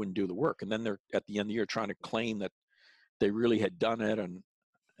then they wouldn't do the work. And then they're at the end of the year trying to claim that they really had done it. And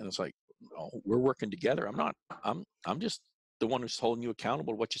it's like, oh, we're working together. I'm just the one who's holding you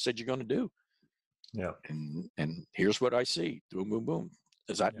accountable to what you said you're going to do. Yeah. And here's what I see. Boom, boom, boom.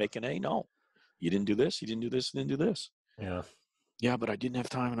 Does that make an A? No. You didn't do this. You didn't do this. You didn't do this. Yeah. Yeah, but I didn't have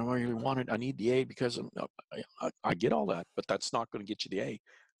time and I really wanted, I need the A because I get all that, but that's not going to get you the A.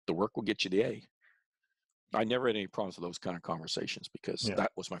 The work will get you the A. I never had any problems with those kind of conversations because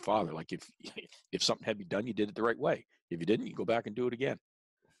that was my father. Like if something had to be done, you did it the right way. If you didn't, you go back and do it again.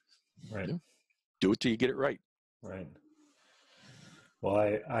 Right. Do it till you get it right. Right. Well,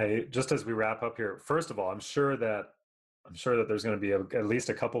 I just as we wrap up here, first of all, I'm sure that there's going to be at least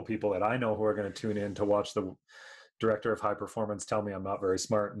a couple people that I know who are going to tune in to watch the director of high performance tell me I'm not very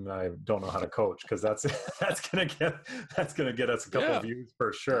smart and I don't know how to coach, because that's going to get us a couple of views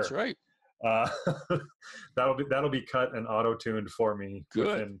for sure. That's right. That'll be cut and auto tuned for me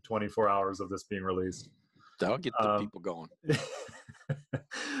within 24 hours of this being released. That'll get the people going.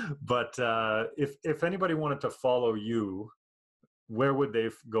 But if anybody wanted to follow you, where would they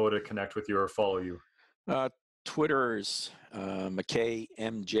go to connect with you or follow you? Twitter is Mackay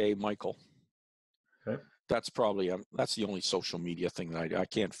MJ Michael. Okay. That's probably that's the only social media thing that I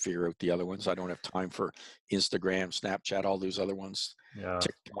can't figure out the other ones. I don't have time for Instagram, Snapchat, all those other ones. Yeah.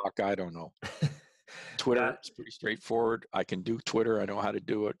 TikTok, I don't know. Twitter is pretty straightforward. I can do Twitter. I know how to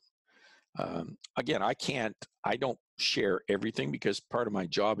do it. Again, I don't share everything because part of my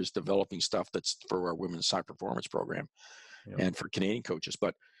job is developing stuff that's for our women's high performance program and for Canadian coaches.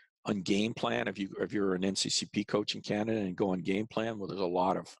 But on game plan, if you're an NCCP coach in Canada and go on game plan, well, there's a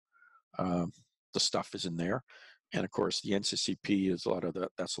lot of the stuff is in there, and of course the NCCP is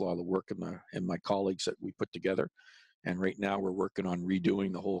that's a lot of the work and my colleagues that we put together. And right now we're working on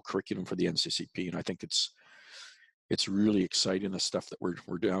redoing the whole curriculum for the NCCP, and I think it's really exciting, the stuff that we're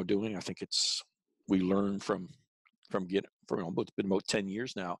now doing. I think we learn from it's been about 10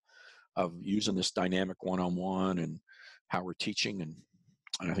 years now of using this dynamic one-on-one and how we're teaching, and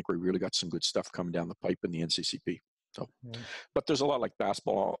I think we really got some good stuff coming down the pipe in the NCCP. So, but there's a lot like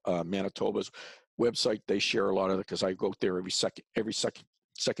Basketball Manitoba's website. They share a lot of it because I go out there every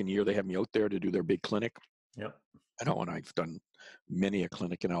second year. They have me out there to do their big clinic. Yep. I know, and I've done many a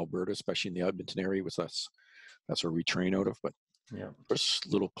clinic in Alberta, especially in the Edmonton area. That's where we train out of. But there's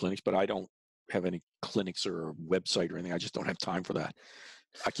little clinics, but I don't have any clinics or a website or anything. I just don't have time for that.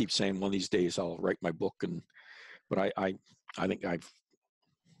 I keep saying one of these days I'll write my book, but I think I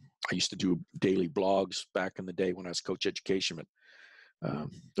used to do daily blogs back in the day when I was coach education, but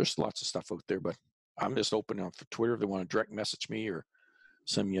there's lots of stuff out there. But I'm just open up for Twitter if they want to direct message me or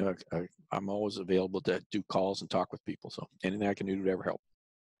send me I'm always available to do calls and talk with people. So anything I can do to ever help.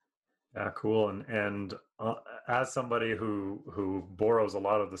 Yeah, cool. And as somebody who borrows a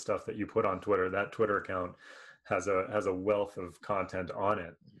lot of the stuff that you put on Twitter, that Twitter account has a wealth of content on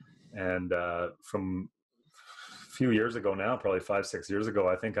it. And from a few years ago now, probably 5-6 years ago,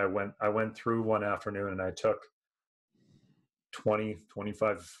 I think I went through one afternoon and I took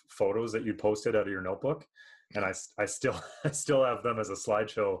 20-25 photos that you posted out of your notebook, and I still have them as a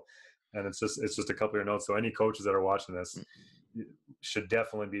slideshow. And it's just a couple of your notes. So any coaches that are watching this should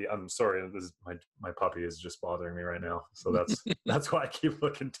definitely be. I'm sorry, my puppy is just bothering me right now. So that's why I keep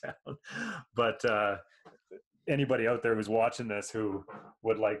looking down. But anybody out there who's watching this who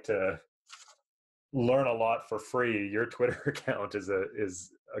would like to learn a lot for free, your Twitter account is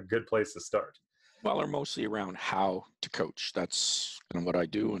a good place to start. Well, they're mostly around how to coach. That's kind of what I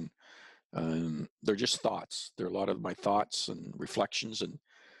do, and they're just thoughts. They're a lot of my thoughts and reflections, and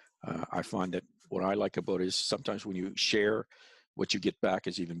I find that what I like about it is sometimes when you share, what you get back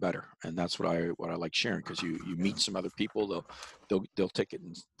is even better, and that's what I like sharing, because you meet some other people, they'll take it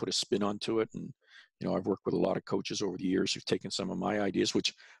and put a spin onto it. And I've worked with a lot of coaches over the years who've taken some of my ideas,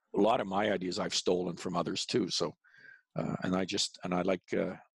 which a lot of my ideas I've stolen from others too. So and I like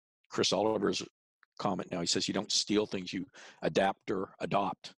Chris Oliver's comment now. He says you don't steal things, you adapt or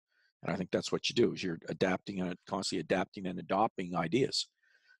adopt. And I think that's what you do, is you're adapting and constantly adapting and adopting ideas.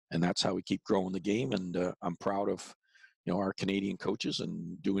 And that's how we keep growing the game. And I'm proud of, our Canadian coaches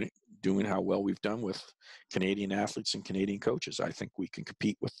and doing how well we've done with Canadian athletes and Canadian coaches. I think we can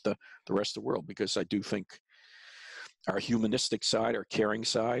compete with the rest of the world, because I do think our humanistic side, our caring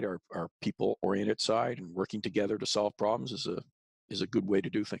side, our people-oriented side, and working together to solve problems is a good way to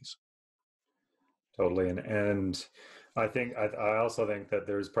do things. Totally. And I also think that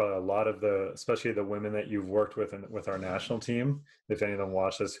there's probably a lot of especially the women that you've worked with and with our national team, if any of them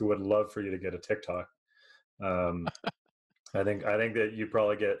watch this, who would love for you to get a TikTok. I think that you'd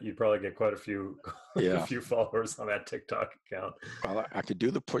probably get quite a few a few followers on that TikTok account. Well, I could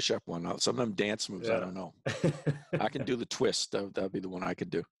do the push-up one. Some of them dance moves, I don't know. I can do the twist. That'd be the one I could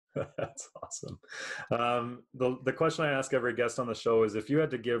do. That's awesome. The question I ask every guest on the show is, if you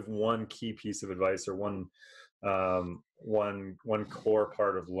had to give one key piece of advice or one core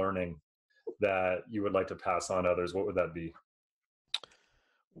part of learning that you would like to pass on to others, what would that be?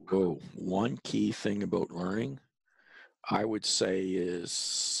 Whoa, one key thing about learning, I would say,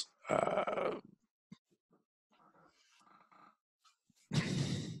 is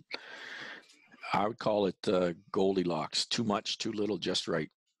I would call it Goldilocks. Too much, too little, just right.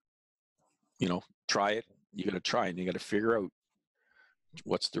 Try it. You got to try it, and you got to figure out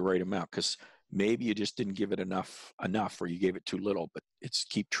what's the right amount, because maybe you just didn't give it enough, or you gave it too little. But it's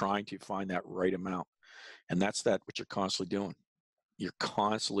keep trying to find that right amount, and that's what you're constantly doing. You're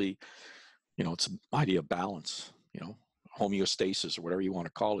constantly, it's an idea of balance, homeostasis, or whatever you want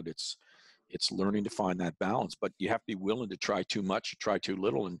to call it. It's learning to find that balance, but you have to be willing to try too much or try too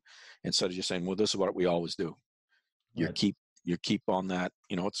little, and instead of just saying, well, this is what we always do. Right. You keep on that,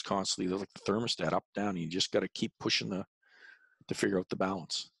 it's constantly like the thermostat, up, down, and you just got to keep pushing to figure out the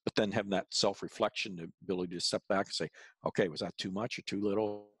balance. But then having that self-reflection, the ability to step back and say, okay, was that too much or too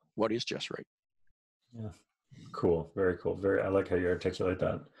little? What is just right? Yeah. Cool. Very cool. I like how you articulate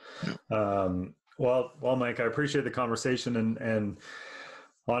that. Yeah. Well, Mike, I appreciate the conversation, and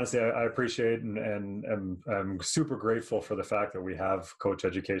honestly, I appreciate and I'm super grateful for the fact that we have coach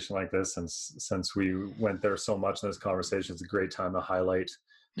education like this. And since we went there so much in this conversation, it's a great time to highlight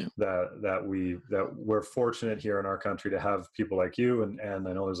that we're fortunate here in our country to have people like you. And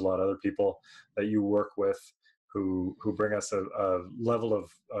I know there's a lot of other people that you work with who bring us a level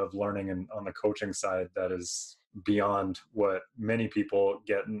of learning and on the coaching side that is beyond what many people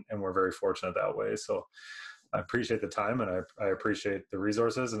get. And we're very fortunate that way. So I appreciate the time, and I appreciate the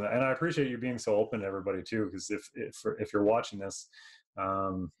resources, and I appreciate you being so open to everybody too. Because if you're watching this,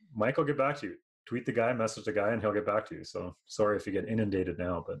 Mike will get back to you. Tweet the guy, message the guy, and he'll get back to you. So sorry if you get inundated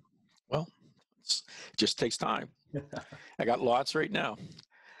now, but it just takes time. I got lots right now.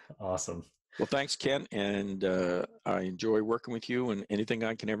 Awesome. Well, thanks, Ken, and I enjoy working with you. And anything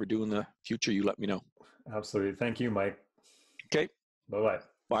I can ever do in the future, you let me know. Absolutely. Thank you, Mike. Okay. Bye-bye.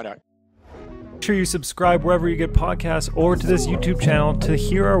 Bye-bye. Make sure you subscribe wherever you get podcasts or to this YouTube channel to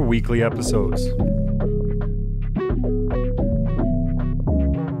hear our weekly episodes.